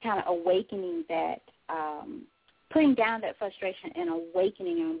kind of awakening that, putting down that frustration and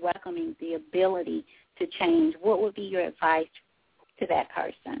awakening and welcoming the ability to change, what would be your advice to that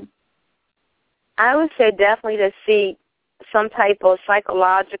person? I would say definitely to seek some type of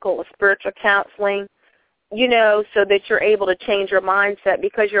psychological or spiritual counseling, so that you're able to change your mindset,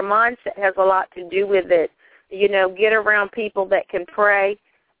 because your mindset has a lot to do with it. Get around people that can pray.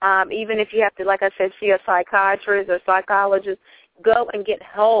 Even if you have to, like I said, see a psychiatrist or psychologist, go and get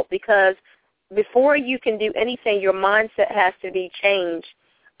help, because before you can do anything, your mindset has to be changed.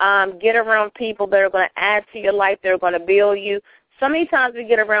 Get around people that are going to add to your life, they're going to build you. So many times we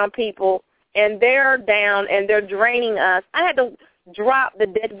get around people and they're down and they're draining us. I had to drop the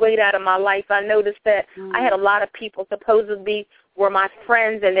dead weight out of my life. I noticed that I had a lot of people supposedly were my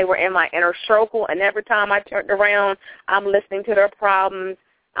friends and they were in my inner circle, and every time I turned around, I'm listening to their problems.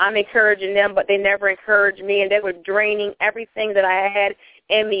 I'm encouraging them, but they never encouraged me, and they were draining everything that I had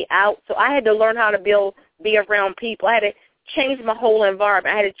in me out. So I had to learn how to be around people. I had to change my whole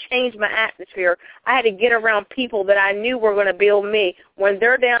environment. I had to change my atmosphere. I had to get around people that I knew were going to build me. When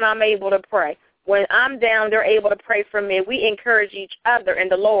they're down, I'm able to pray. When I'm down, they're able to pray for me. We encourage each other in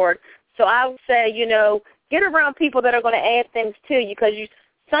the Lord. So I would say, get around people that are going to add things to you, because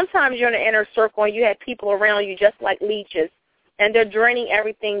sometimes you're in an inner circle and you have people around you just like leeches, and they're draining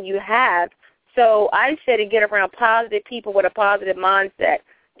everything you have. So I say to get around positive people with a positive mindset.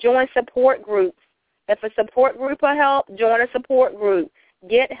 Join support groups. If a support group will help, join a support group.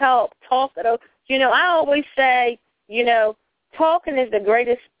 Get help. Talk. I always say, talking is the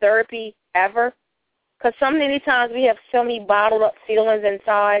greatest therapy ever, because so many times we have so many bottled up feelings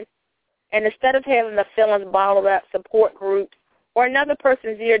inside, and instead of having the feelings bottled up, support groups or another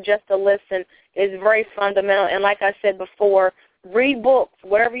person's ear just to listen is very fundamental. And like I said before, read books.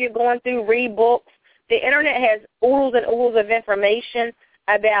 Whatever you're going through, read books. The Internet has oodles and oodles of information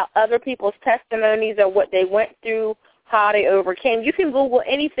about other people's testimonies of what they went through, how they overcame. You can Google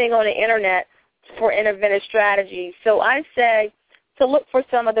anything on the Internet for interventive strategies. So I say to look for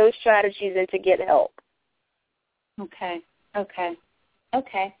some of those strategies and to get help. Okay.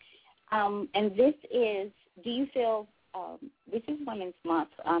 And this is, do you feel, this is Women's Month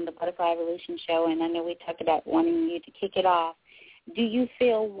on the Butterfly Evolution Show, and I know we talked about wanting you to kick it off. Do you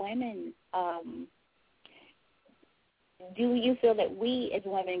feel that we as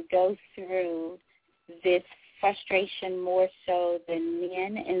women go through this frustration more so than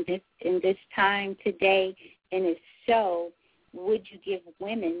men in this time today? And if so, would you give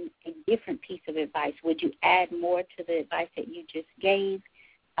women a different piece of advice? Would you add more to the advice that you just gave,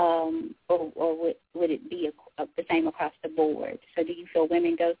 or would it be the same across the board? So do you feel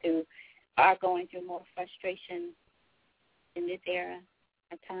women are going through more frustration in this era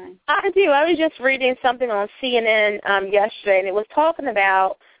of time? I do. I was just reading something on CNN yesterday, and it was talking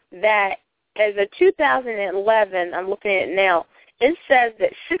about that as of 2011, I'm looking at it now, it says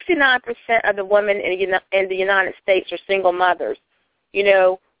that 69% of the women in the United States are single mothers.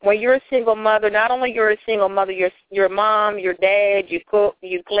 When you're a single mother, not only you're a single mother, you're mom, your dad, you cook,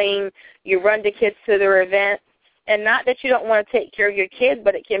 you clean, you run the kids to their events. And not that you don't want to take care of your kids,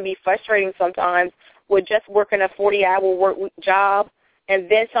 but it can be frustrating sometimes with just working a 40-hour work week job. And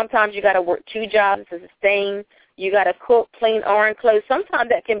then sometimes you got to work 2 jobs to sustain. You got to cook, clean, iron clothes. Sometimes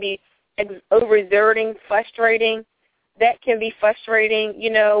that can be overexerting, frustrating. That can be frustrating.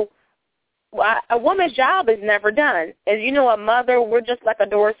 A woman's job is never done. As you know, a mother, we're just like a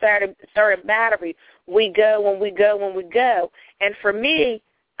door-started battery. We go when we go when we go. And for me,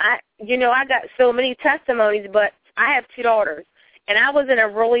 I got so many testimonies, but I have 2 daughters. And I was in a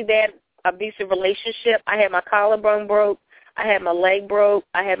really bad abusive relationship. I had my collarbone broke. I had my leg broke.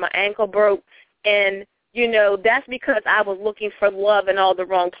 I had my ankle broke. And, that's because I was looking for love in all the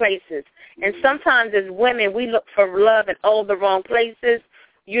wrong places. And sometimes as women, we look for love in all the wrong places.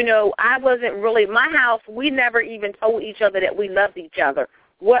 I wasn't really, my house, we never even told each other that we loved each other.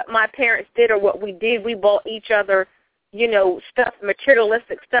 What my parents did or what we did, we bought each other, stuff,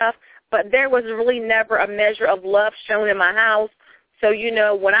 materialistic stuff. but there was really never a measure of love shown in my house. So, you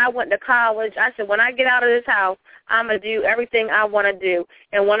know, when I went to college, I said, when I get out of this house, I'm going to do everything I want to do.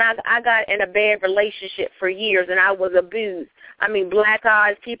 And when I got in a bad relationship for years and I was abused, I mean, black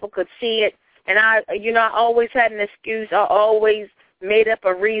eyes, people could see it. And I always had an excuse. I always made up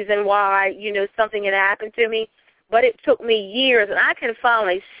a reason why, something had happened to me. But it took me years, and I can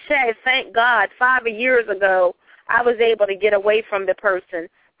finally say, thank God, 5 years ago, I was able to get away from the person.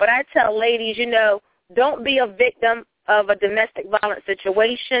 But I tell ladies, don't be a victim of a domestic violence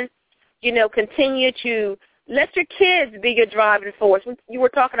situation. Continue to let your kids be your driving force. You were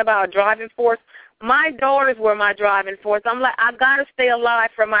talking about a driving force. My daughters were my driving force. I'm like, I got to stay alive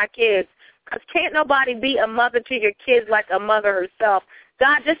for my kids, because can't nobody be a mother to your kids like a mother herself.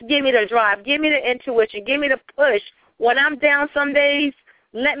 God, just give me the drive. Give me the intuition. Give me the push. When I'm down some days,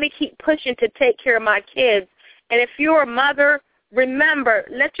 let me keep pushing to take care of my kids. And if you're a mother, remember,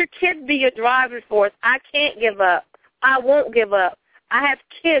 let your kids be your driving force. I can't give up. I won't give up. I have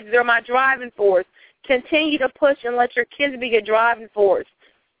kids. They're my driving force. Continue to push and let your kids be your driving force.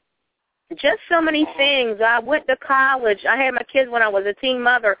 Just so many things. I went to college. I had my kids when I was a teen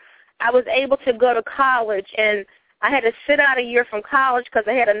mother. I was able to go to college, and I had to sit out a year from college because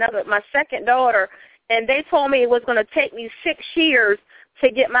I had my second daughter, and they told me it was going to take me 6 years to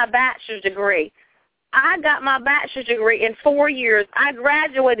get my bachelor's degree. I got my bachelor's degree in 4 years. I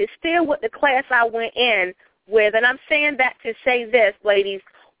graduated still with the class I went in with, and I'm saying that to say this, ladies.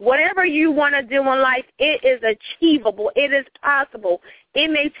 Whatever you want to do in life, it is achievable. It is possible.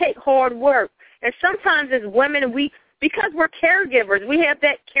 It may take hard work. And sometimes as women, because we're caregivers, we have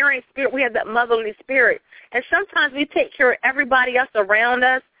that caring spirit, we have that motherly spirit. And sometimes we take care of everybody else around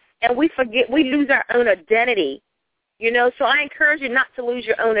us, and we lose our own identity. So I encourage you not to lose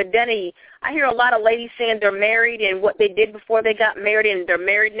your own identity. I hear a lot of ladies saying they're married and what they did before they got married, and they're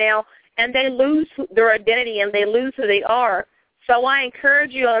married now, and they lose their identity and they lose who they are. So I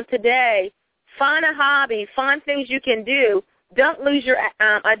encourage you on today, find a hobby, find things you can do. Don't lose your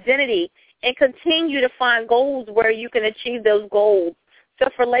identity, and continue to find goals where you can achieve those goals. So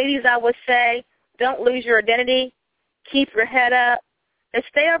for ladies, I would say, don't lose your identity, keep your head up, and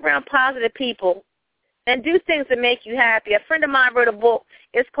stay around positive people, and do things that make you happy. A friend of mine wrote a book.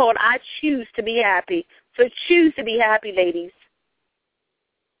 It's called I Choose to Be Happy. So choose to be happy, ladies.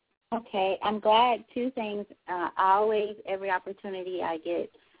 Okay, I'm glad. 2 things. Every opportunity I get,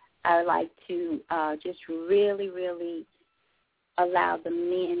 I like to just really, really allow the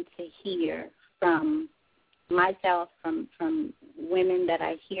men to hear from myself, from women that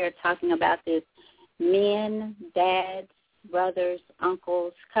I hear talking about this, men, dads, brothers,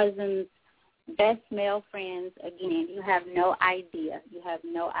 uncles, cousins, best male friends. Again, you have no idea. You have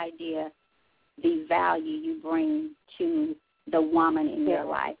no idea the value you bring to the woman in your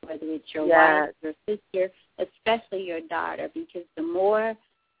life, whether it's your wife, your sister, especially your daughter, because the more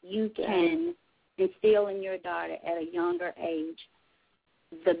you can instill in your daughter at a younger age,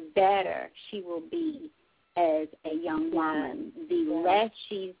 the better she will be as a young woman. The less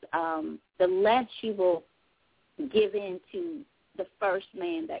she will give in to the first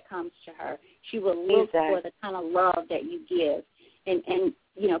man that comes to her. She will look for the kind of love that you give. And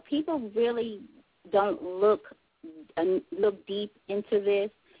people really don't look deep into this.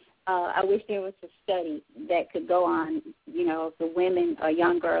 I wish there was a study that could go on, the women or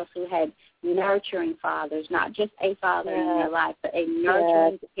young girls who had nurturing fathers, not just a father in their life, but a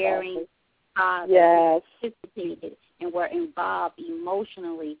nurturing, caring father who participated and were involved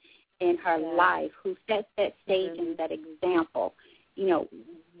emotionally in her life, who sets that stage and that example.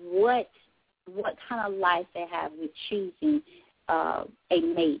 What kind of life they have with choosing a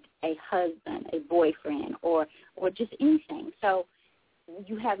mate, a husband, a boyfriend, or just anything. So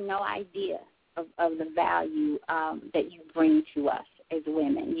you have no idea of the value that you bring to us as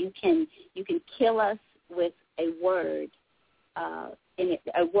women. You can kill us with a word, and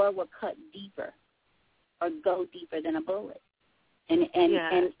a word will cut deeper or go deeper than a bullet. And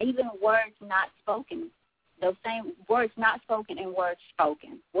even words not spoken, those same words not spoken and words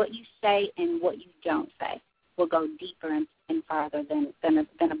spoken, what you say and what you don't say will go deeper and farther than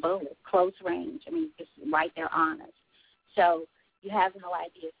a bullet, close range. I mean, just right there on us. So you have no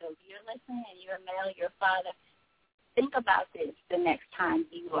idea. So if you're listening and you're a male, you're a father, think about this the next time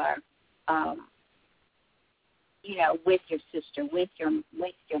you are, with your sister, with your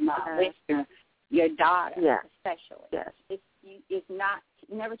mom, with your daughter, especially. Yes. It's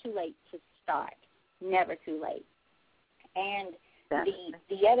never too late to start. Never too late. And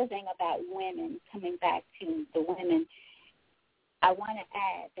the other thing about women, coming back to the women, I want to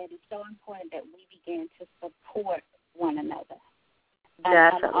add that it's so important that we begin to support one another.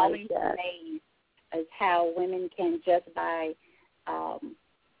 Definitely, I'm always amazed as how women can just by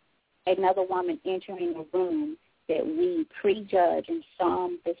another woman entering a room that we prejudge and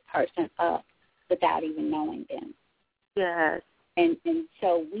sum this person up without even knowing them. Yes. And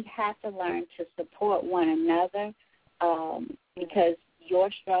so we have to learn to support one another because your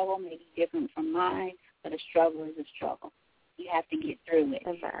struggle may be different from mine, but a struggle is a struggle. You have to get through it.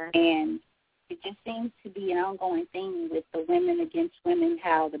 Okay. And it just seems to be an ongoing thing with the women against women,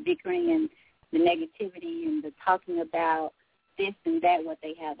 how the bickering and the negativity and the talking about this and that, what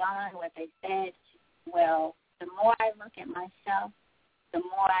they have on, what they said. Well, the more I look at myself, the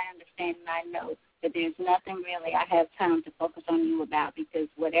more I understand and I know that there's nothing really I have time to focus on you about, because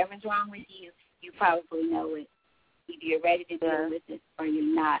whatever's wrong with you, you probably know it. Either you're ready to deal with it or you're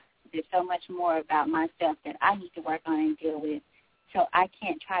not. There's so much more about myself that I need to work on and deal with. So I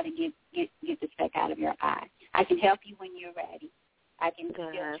can't try to get the speck out of your eye. I can help you when you're ready. I can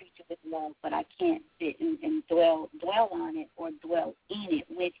still treat you with love, but I can't sit and dwell on it or dwell in it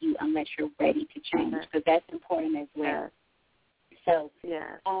with you unless you're ready to change, because that's important as well. So,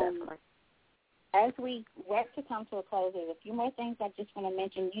 definitely. As we work to come to a close, there's a few more things I just want to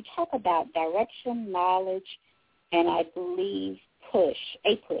mention. You talk about direction, knowledge, and I believe push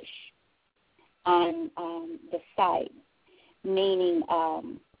on the site, meaning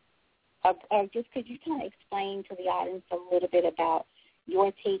or just could you kind of explain to the audience a little bit about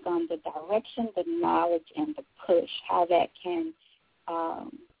your take on the direction, the knowledge, and the push, how that can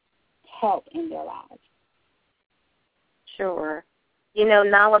help in their lives? Sure. You know,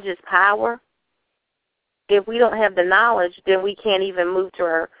 knowledge is power. If we don't have the knowledge, then we can't even move to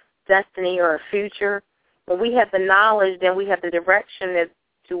our destiny or our future. When we have the knowledge, then we have the direction as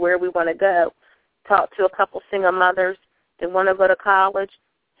to where we want to go. Talk to a couple single mothers that want to go to college.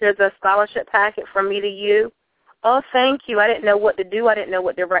 Here's a scholarship packet from me to you. Oh, thank you. I didn't know what to do. I didn't know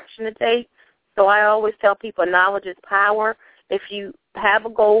what direction to take. So I always tell people knowledge is power. If you have a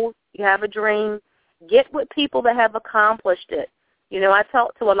goal, you have a dream, get with people that have accomplished it. You know, I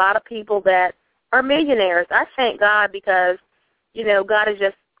talk to a lot of people that are millionaires. I thank God because, you know, God has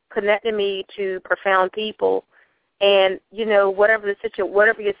just connected me to profound people. And, you know, whatever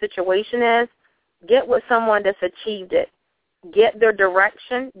your situation is, get with someone that's achieved it. Get their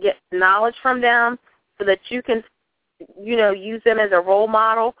direction, get knowledge from them so that you can, you know, use them as a role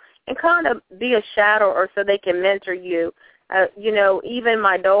model and kind of be a shadow or so they can mentor you. You know, even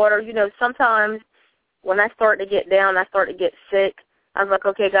my daughter, you know, sometimes when I start to get down, I start to get sick. I was like,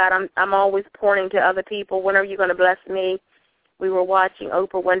 okay, God, I'm always pointing to other people. When are you going to bless me? We were watching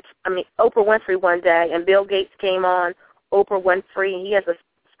Oprah Winfrey one day, and Bill Gates came on Oprah Winfrey, and he has a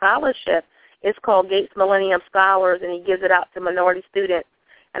scholarship. It's called Gates Millennium Scholars, and he gives it out to minority students.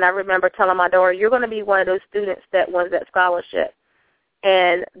 And I remember telling my daughter, you're going to be one of those students that wins that scholarship.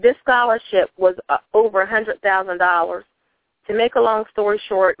 And this scholarship was over $100,000. To make a long story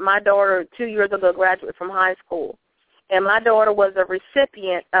short, my daughter 2 years ago graduated from high school. And my daughter was a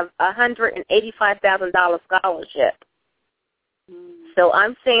recipient of a $185,000 scholarship. So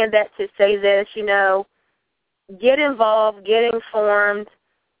I'm saying that to say this, you know, get involved, get informed.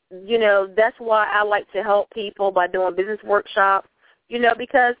 You know, that's why I like to help people by doing business workshops, you know,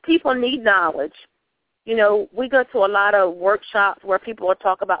 because people need knowledge. You know, we go to a lot of workshops where people will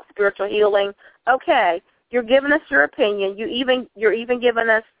talk about spiritual healing. Okay, you're giving us your opinion. You're even giving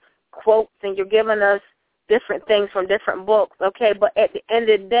us quotes, and you're giving us different things from different books. Okay, but at the end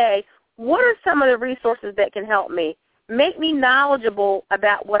of the day, what are some of the resources that can help me? Make me knowledgeable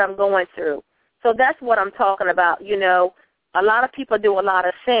about what I'm going through. So that's what I'm talking about. You know, a lot of people do a lot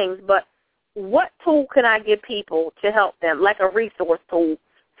of things, but what tool can I give people to help them, like a resource tool,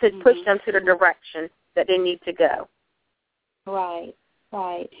 to push them to the direction that they need to go? Right.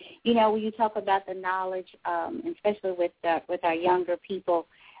 You know, when you talk about the knowledge, especially with our younger people,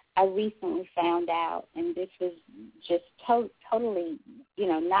 I recently found out, and this was just totally, you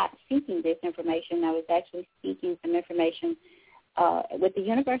know, not seeking this information. I was actually seeking some information with the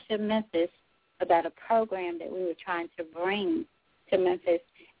University of Memphis about a program that we were trying to bring to Memphis,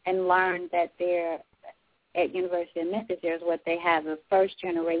 and learned that there at University of Memphis, there's what they have a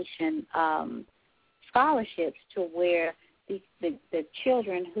first-generation scholarships to where the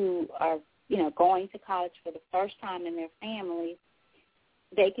children who are, you know, going to college for the first time in their families,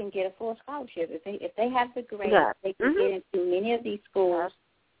 they can get a full scholarship. If they have the grades, they can get into many of these schools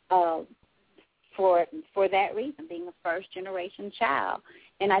for that reason, being a first-generation child.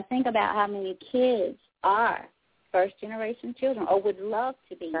 And I think about how many kids are first-generation children or would love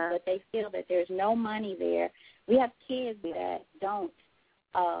to be, but they feel that there's no money there. We have kids that don't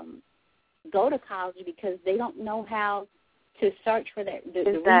go to college because they don't know how to search for the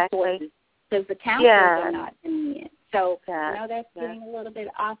resources, because the counselors are not doing it. So I know that's getting a little bit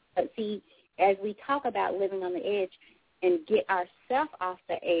off, but see, as we talk about living on the edge and get ourselves off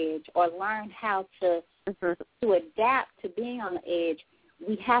the edge or learn how to adapt to being on the edge,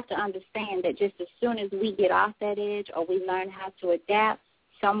 we have to understand that just as soon as we get off that edge or we learn how to adapt,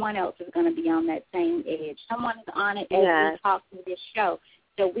 someone else is going to be on that same edge. Someone is on it as we talk through this show.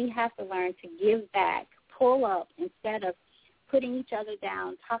 So we have to learn to give back, pull up, instead of putting each other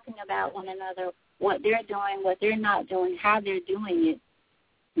down, talking about one another, what they're doing, what they're not doing, how they're doing it.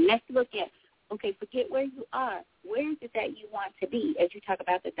 And let's look at, okay, forget where you are. Where is it that you want to be as you talk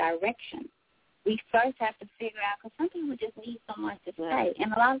about the direction? We first have to figure out, because some people just need someone to say.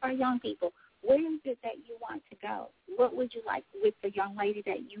 And a lot of our young people, where is it that you want to go? What would you like with the young lady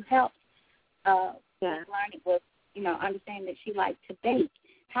that you helped learning with, understanding that she liked to bake?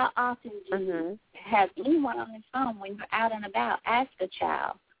 How often do you have anyone on the phone when you're out and about ask a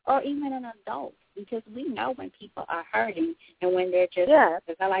child or even an adult? Because we know when people are hurting and when they're just,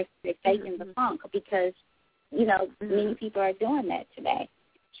 as I like to say, faking the funk, because, many people are doing that today.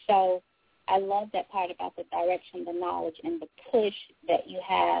 So I love that part about the direction, the knowledge, and the push that you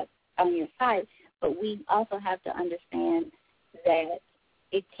have on your side. But we also have to understand that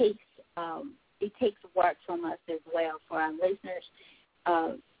it takes work from us as well. For our listeners,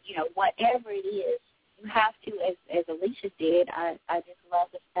 whatever it is, you have to, as Alisha did, I just love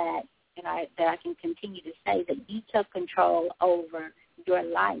the fact that I can continue to say that you took control over your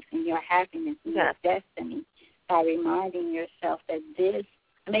life and your happiness and your destiny by reminding yourself that this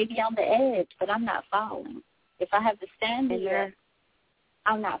may be on the edge, but I'm not falling. If I have to stand here,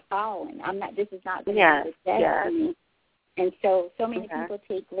 I'm not falling. This is not going to be the destiny. And so many people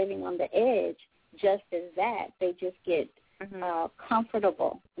take living on the edge just as that. They just get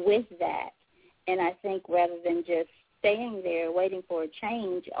comfortable with that. And I think rather than just staying there waiting for a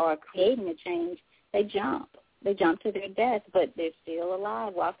change or creating a change, they jump. They jump to their death, but they're still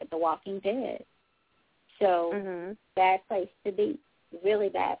alive, the walking dead. So bad place to be, really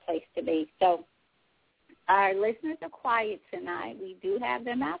bad place to be. So our listeners are quiet tonight. We do have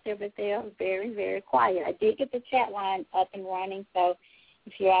them out there, but they are very, very quiet. I did get the chat line up and running, so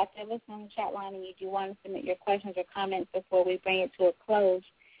if you're out there listening on the chat line and you do want to submit your questions or comments before we bring it to a close,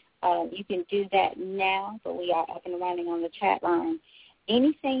 you can do that now, but we are up and running on the chat line.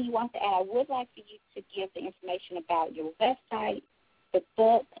 Anything you want to add, I would like for you to give the information about your website, the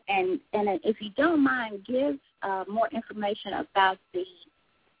book, and if you don't mind, give more information about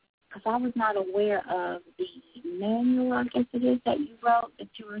because I was not aware of the manual, I guess it is, that you wrote, that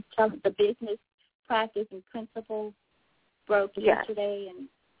you were telling, the business practice and principles broke yesterday, and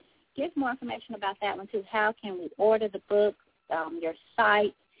give more information about that one, too. How can we order the book, your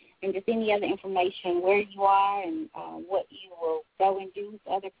site, and just any other information, where you are and what you will go and do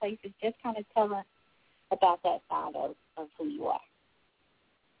to other places. Just kind of tell us about that side of who you are.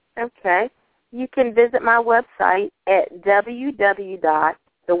 Okay. You can visit my website at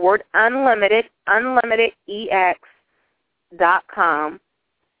unlimitedEX.com,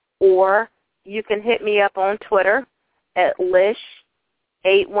 or you can hit me up on Twitter at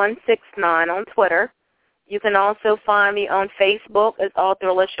Lish8169 on Twitter. You can also find me on Facebook as author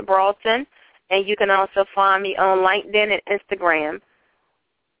Alisha Broughton, and you can also find me on LinkedIn and Instagram.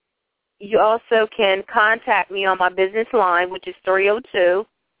 You also can contact me on my business line, which is 302-236-3557.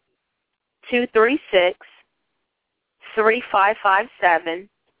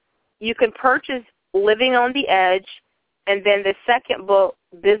 You can purchase Living on the Edge, and then the second book,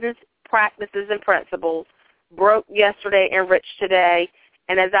 Business Practices and Principles, broke yesterday and rich today.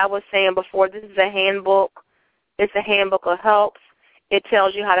 And as I was saying before, this is a handbook. It's a handbook of helps. It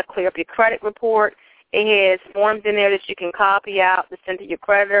tells you how to clear up your credit report. It has forms in there that you can copy out to send to your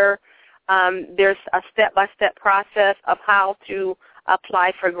creditor. There's a step-by-step process of how to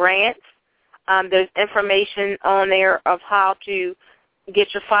apply for grants. There's information on there of how to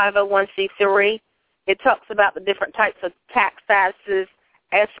get your 501c3. It talks about the different types of tax statuses,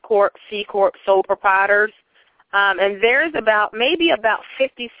 S Corp, C Corp, sole proprietors. And there's maybe about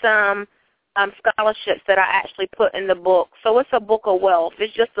 50-some scholarships that I actually put in the book. So it's a book of wealth.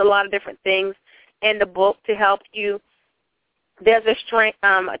 It's just a lot of different things in the book to help you. There's a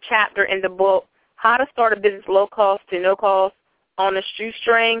chapter in the book, how to start a business low cost to no cost on a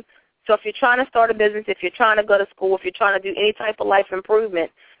shoestring. So if you're trying to start a business, if you're trying to go to school, if you're trying to do any type of life improvement,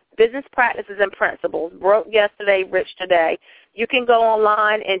 business practices and principles, broke yesterday, rich today. You can go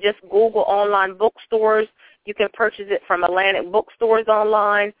online and just Google online bookstores. You can purchase it from Atlantic Bookstores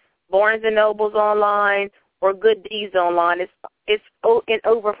online, Barnes & Nobles online, or Good Deeds online. It's in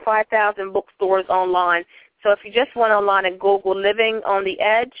over 5,000 bookstores online. So if you just went online and Google Living on the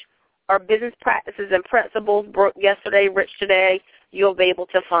Edge or Business Practices and Principles, Broke Yesterday, Rich Today, you'll be able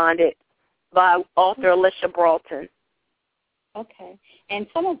to find it by author Alisha Broughton. Okay. And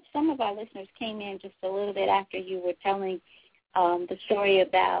some of our listeners came in just a little bit after you were telling the story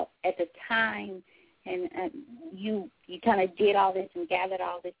about at the time, and you kind of did all this and gathered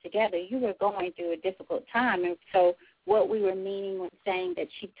all this together. You were going through a difficult time, and so what we were meaning when saying that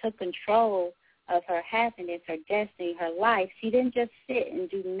she took control of her happiness, her destiny, her life, she didn't just sit and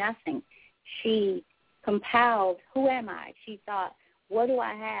do nothing. She compiled, who am I? She thought, what do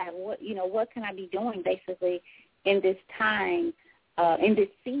I have? What can I be doing basically in this time, in this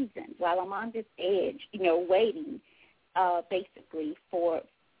season while I'm on this edge, waiting basically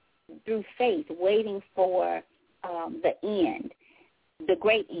through faith, waiting for the end, the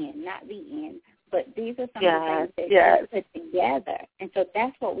great end, not the end. But these are some of the things that we put together. And so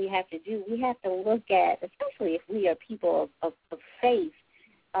that's what we have to do. We have to look at, especially if we are people of faith,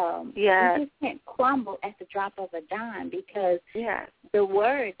 we just can't crumble at the drop of a dime, because the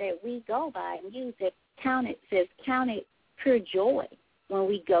word that we go by and use it, count it pure joy when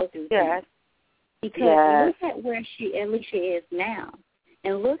we go through things. Because look at where Alisha is now,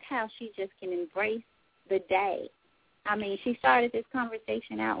 and look how she just can embrace the day. I mean, she started this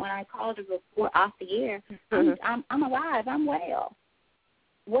conversation out when I called her before off the air. I'm alive. I'm well.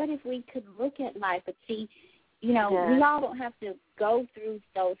 What if we could look at life and see, we all don't have to go through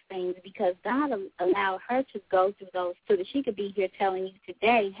those things, because God allowed her to go through those so that she could be here telling you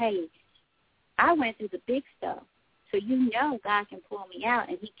today, hey, I went through the big stuff. So God can pull me out,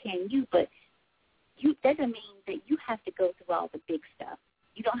 and he can you, but that doesn't mean that you have to go through all the big stuff.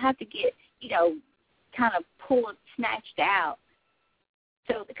 You don't have to get, kind of snatched out.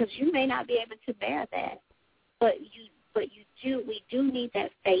 So because you may not be able to bear that, but we do need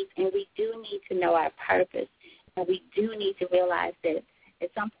that faith, and we do need to know our purpose, and we do need to realize that at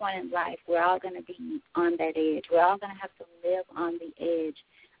some point in life we're all going to be on that edge. We're all going to have to live on the edge.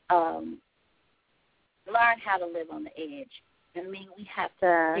 Learn how to live on the edge. I mean, we have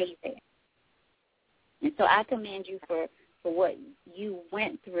to stay there. And so I commend you for what you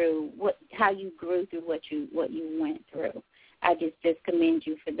went through, how you grew through what you went through. I just commend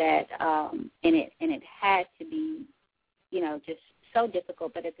you for that. And it had to be, just so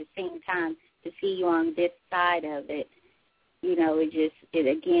difficult, but at the same time, to see you on this side of it, it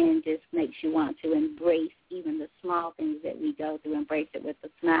again just makes you want to embrace even the small things that we go through, embrace it with a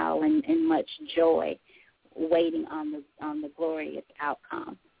smile and much joy, waiting on the glorious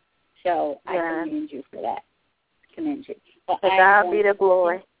outcome. So I commend you for that. Commend you. To God be the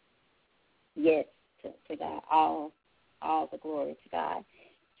glory. Yes, to God. All the glory to God.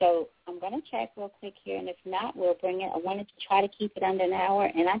 So I'm going to check real quick here, and if not, we'll bring it. I wanted to try to keep it under an hour,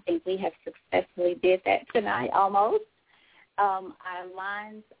 and I think we have successfully did that tonight almost. Our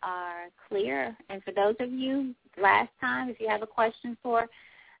lines are clear, and for those of you, last time, if you have a question for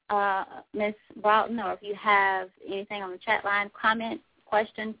Ms. Broughton, or if you have anything on the chat line, comment,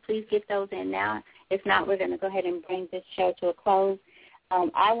 question, please get those in now. If not, we're going to go ahead and bring this show to a close.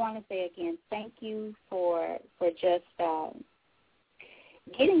 I want to say again, thank you for just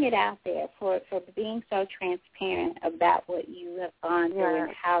getting it out there, for being so transparent about what you have gone through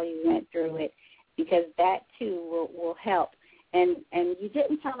and how you went through it, because that too will help. And you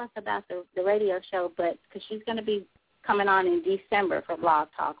didn't tell us about the radio show, but because she's going to be coming on in December for Blog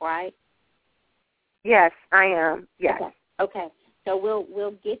Talk, right? Yes, I am. Yes. Okay. So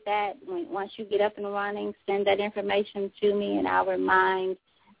we'll get that once you get up and running. Send that information to me, and I'll remind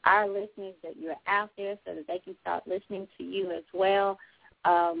our listeners that you're out there so that they can start listening to you as well.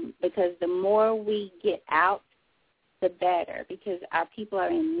 Because the more we get out, the better. Because our people are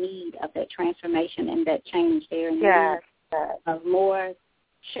in need of that transformation and that change. They're in need of more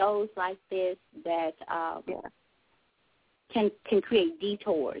shows like this that can create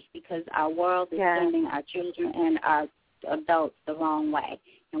detours, because our world is sending our children and our adults the wrong way,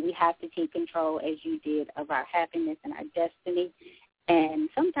 and we have to take control, as you did, of our happiness and our destiny, and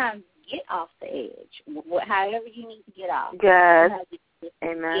sometimes get off the edge. However you need to get off. Yes.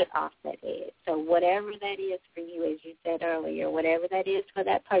 Amen. Get off that edge. So whatever that is for you, as you said earlier, whatever that is for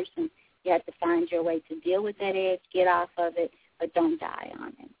that person, you have to find your way to deal with that edge, get off of it, but don't die on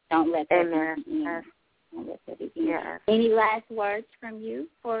it. Don't let that be the end. Don't let that be the end. Any last words from you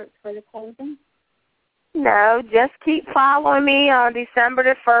for the closing? No, just keep following me. On December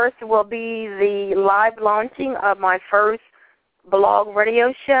the 1st will be the live launching of my first blog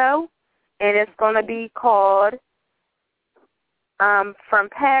radio show, and it's going to be called From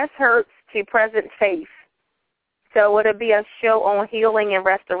Past Hurts to Present Faith. So it'll be a show on healing and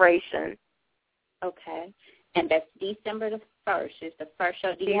restoration. Okay. And that's December the 1st. Is the first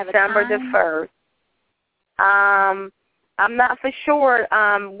show. Do you have a December time? the 1st. I'm not for sure.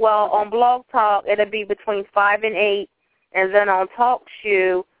 Well, on Blog Talk, it'll be between 5 and 8. And then on Talk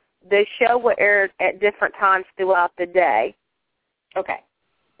Show, the show will air at different times throughout the day. Okay.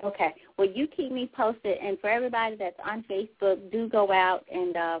 Well, you keep me posted. And for everybody that's on Facebook, do go out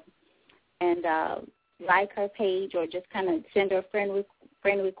and like her page or just kind of send her a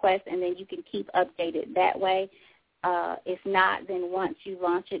friend request, and then you can keep updated that way. If not, then once you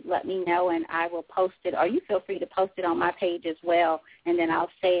launch it, let me know, and I will post it. Or you feel free to post it on my page as well, and then I'll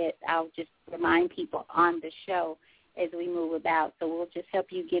say it. I'll just remind people on the show as we move about. So we'll just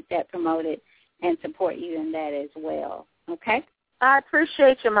help you get that promoted and support you in that as well. Okay? I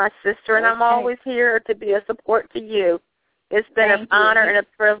appreciate you, my sister, and I'm always here to be a support to you. It's been an honor and a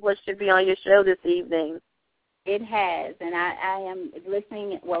privilege to be on your show this evening. It has, and I am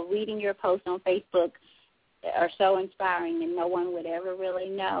reading your posts on Facebook are so inspiring, and no one would ever really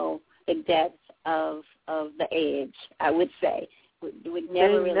know the depths of the edge, I would say. Would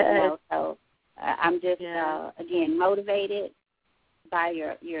never really know. So I'm just, again, motivated by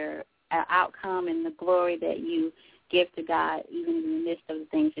your outcome and the glory that you give to God, even in the midst of the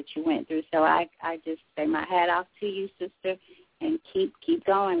things that you went through. So I just say my hat off to you, sister, and keep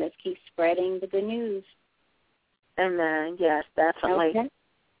going. Let's keep spreading the good news. Amen. Yes, definitely. Okay.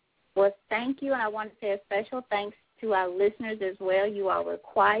 Well, thank you, and I want to say a special thanks to our listeners as well. You all were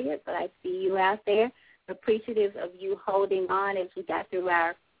quiet, but I see you out there. Appreciative of you holding on as we got through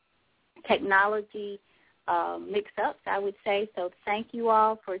our technology mix-ups, I would say. So thank you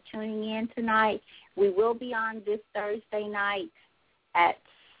all for tuning in tonight. We will be on this Thursday night at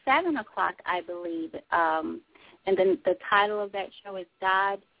 7 o'clock, I believe. And then the title of that show is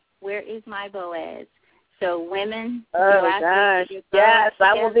God, Where is My Boaz? So women, gosh, yes,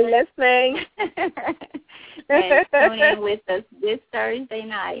 I will be listening. And tune in with us this Thursday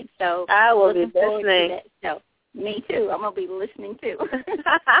night. So I will be listening. So me too. I'm gonna be listening too.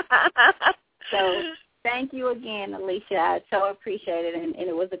 So thank you again, Alisha. I so appreciate it, and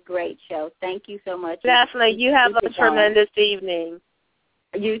it was a great show. Thank you so much. Definitely. You have a tremendous evening.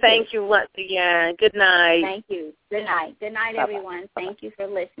 Thank you once again. Good night. Thank you. Good night. Good night, everyone. Thank you for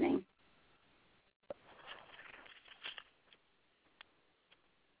listening.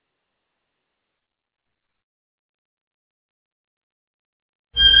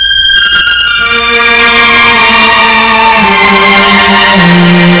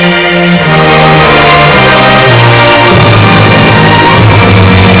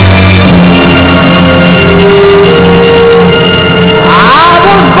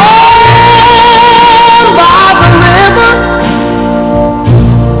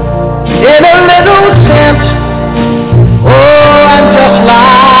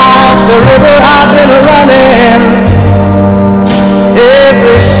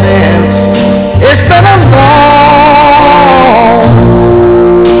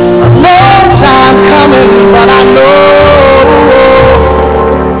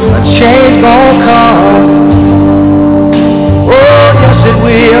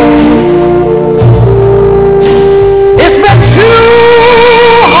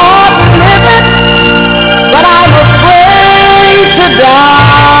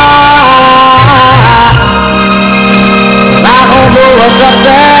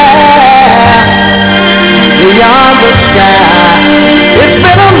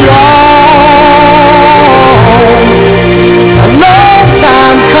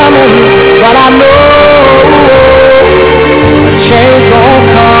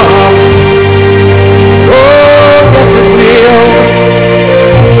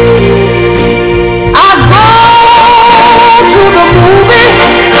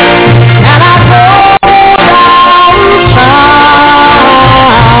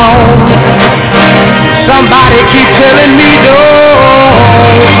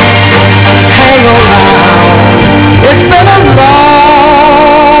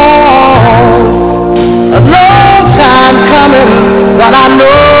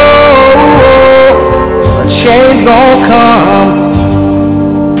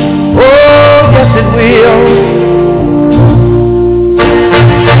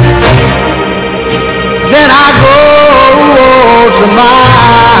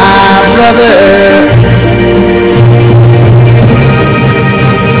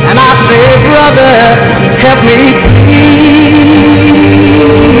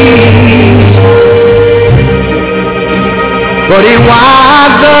 But he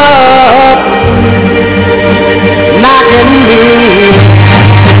winds up knocking me